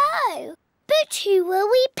 Oh, but who will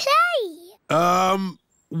we play?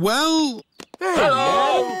 Well...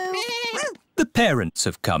 Hello. The parents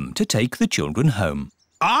have come to take the children home.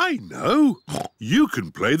 I know. You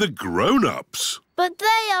can play the grown-ups. But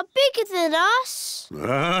they are bigger than us.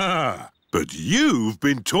 Ah, but you've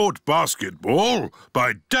been taught basketball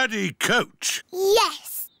by Daddy Coach.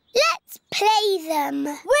 Yes, let's play them.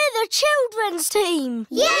 We're the children's team.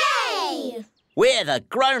 Yay! We're the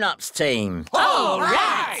grown-ups team. All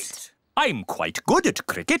right! I'm quite good at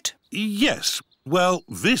cricket. Yes, well,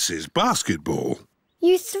 this is basketball.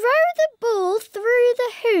 You throw the ball through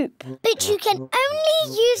the hoop, but you can only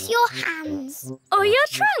use your hands. Or your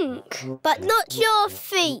trunk, but not your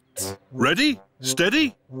feet. Ready,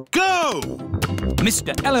 steady, go!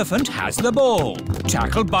 Mr. Elephant has the ball.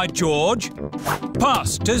 Tackled by George.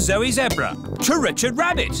 Pass to Zoe Zebra. To Richard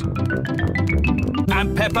Rabbit.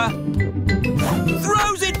 And Peppa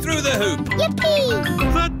throws it through the hoop. Yippee!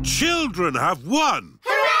 The children have won.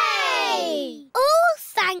 Hooray! All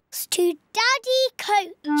thanks to Daddy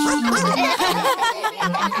Coach.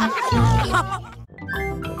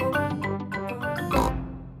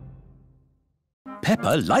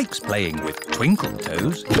 Peppa likes playing with Twinkle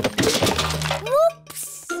Toes.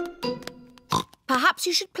 Whoops! Perhaps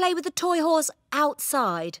you should play with the toy horse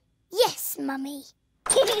outside. Yes, Mummy.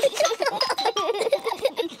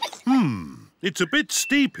 It's a bit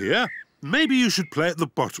steep here. Maybe you should play at the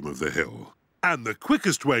bottom of the hill. And the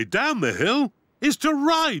quickest way down the hill is to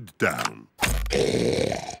ride down. Are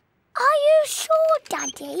you sure,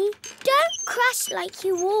 Daddy? Don't crash like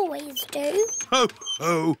you always do. Ho,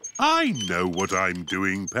 ho! I know what I'm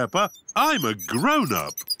doing, Peppa. I'm a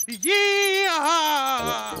grown-up.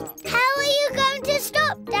 Yee-haw! How are you going to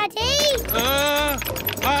stop, Daddy?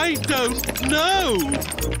 I don't know.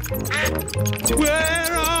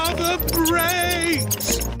 Where are the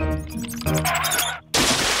brakes?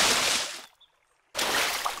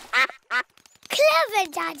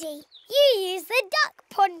 Clever, Daddy. You use the duck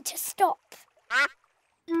pond to stop.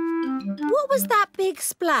 What was that big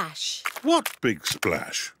splash? What big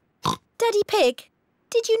splash? Daddy Pig,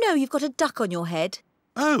 did you know you've got a duck on your head?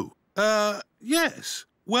 Oh, yes.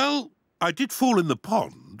 Well, I did fall in the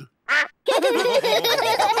pond.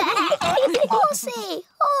 Horsey!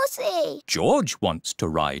 Horsey! George wants to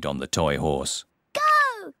ride on the toy horse.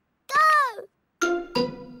 Go! Go!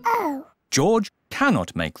 Oh. George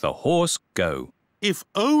cannot make the horse go. If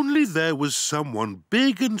only there was someone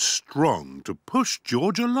big and strong to push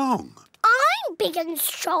George along. I'm big and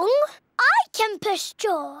strong. I can push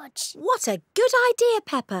George. What a good idea,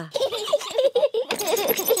 Peppa.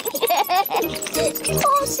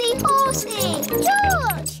 Horsey, Horsey!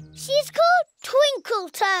 George! She's called Twinkle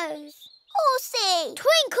Toes. Horsey!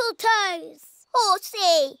 Twinkle Toes.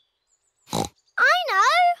 Horsey! I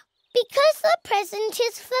know. Because the present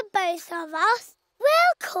is for both of us,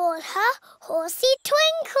 we'll call her Horsey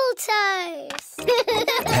Twinkle Toes.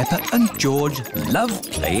 Peppa and George love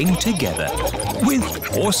playing together with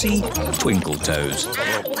Horsey Twinkle Toes.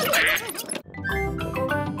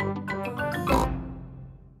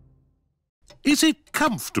 Is it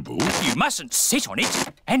comfortable? You mustn't sit on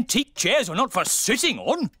it. Antique chairs are not for sitting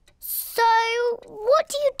on. So, what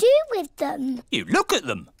do you do with them? You look at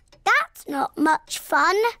them. That's not much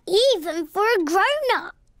fun, even for a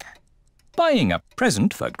grown-up. Buying a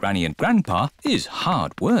present for Granny and Grandpa is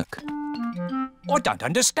hard work. I don't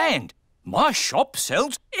understand. My shop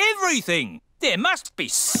sells everything. There must be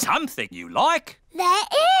something you like. There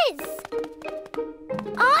is.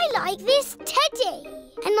 I like this teddy.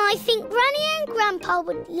 And I think Granny and Grandpa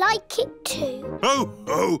would like it too.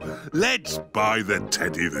 Oh, let's buy the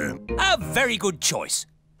teddy then. A very good choice.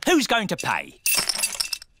 Who's going to pay?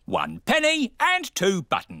 1 penny and 2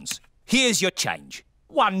 buttons. Here's your change.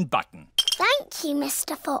 1 button. Thank you,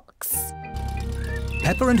 Mr. Fox.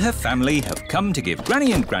 Peppa and her family have come to give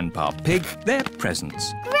Granny and Grandpa Pig their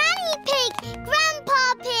presents. Granny Pig!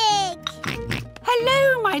 Grandpa Pig!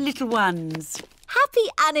 Hello, my little ones. Happy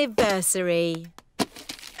anniversary.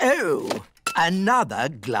 Oh, another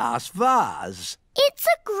glass vase. It's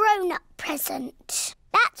a grown-up present.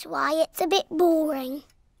 That's why it's a bit boring.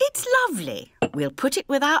 It's lovely. We'll put it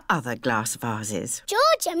with our other glass vases.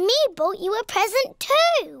 George and me bought you a present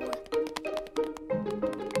too.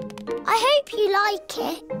 I hope you like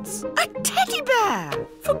it. A teddy bear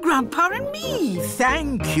for Grandpa and me.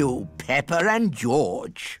 Thank you, Peppa and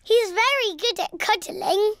George. He's very good at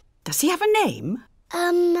cuddling. Does he have a name?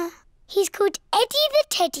 He's called Eddie the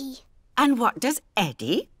Teddy. And what does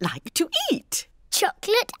Eddie like to eat?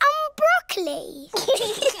 Chocolate and broccoli.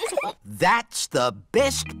 That's the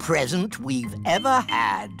best present we've ever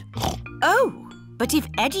had. Oh, but if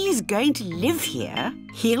Eddie is going to live here,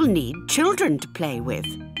 he'll need children to play with.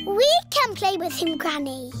 We can play with him,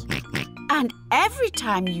 Granny. And every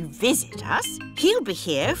time you visit us, he'll be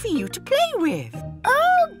here for you to play with.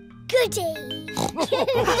 Oh, goody.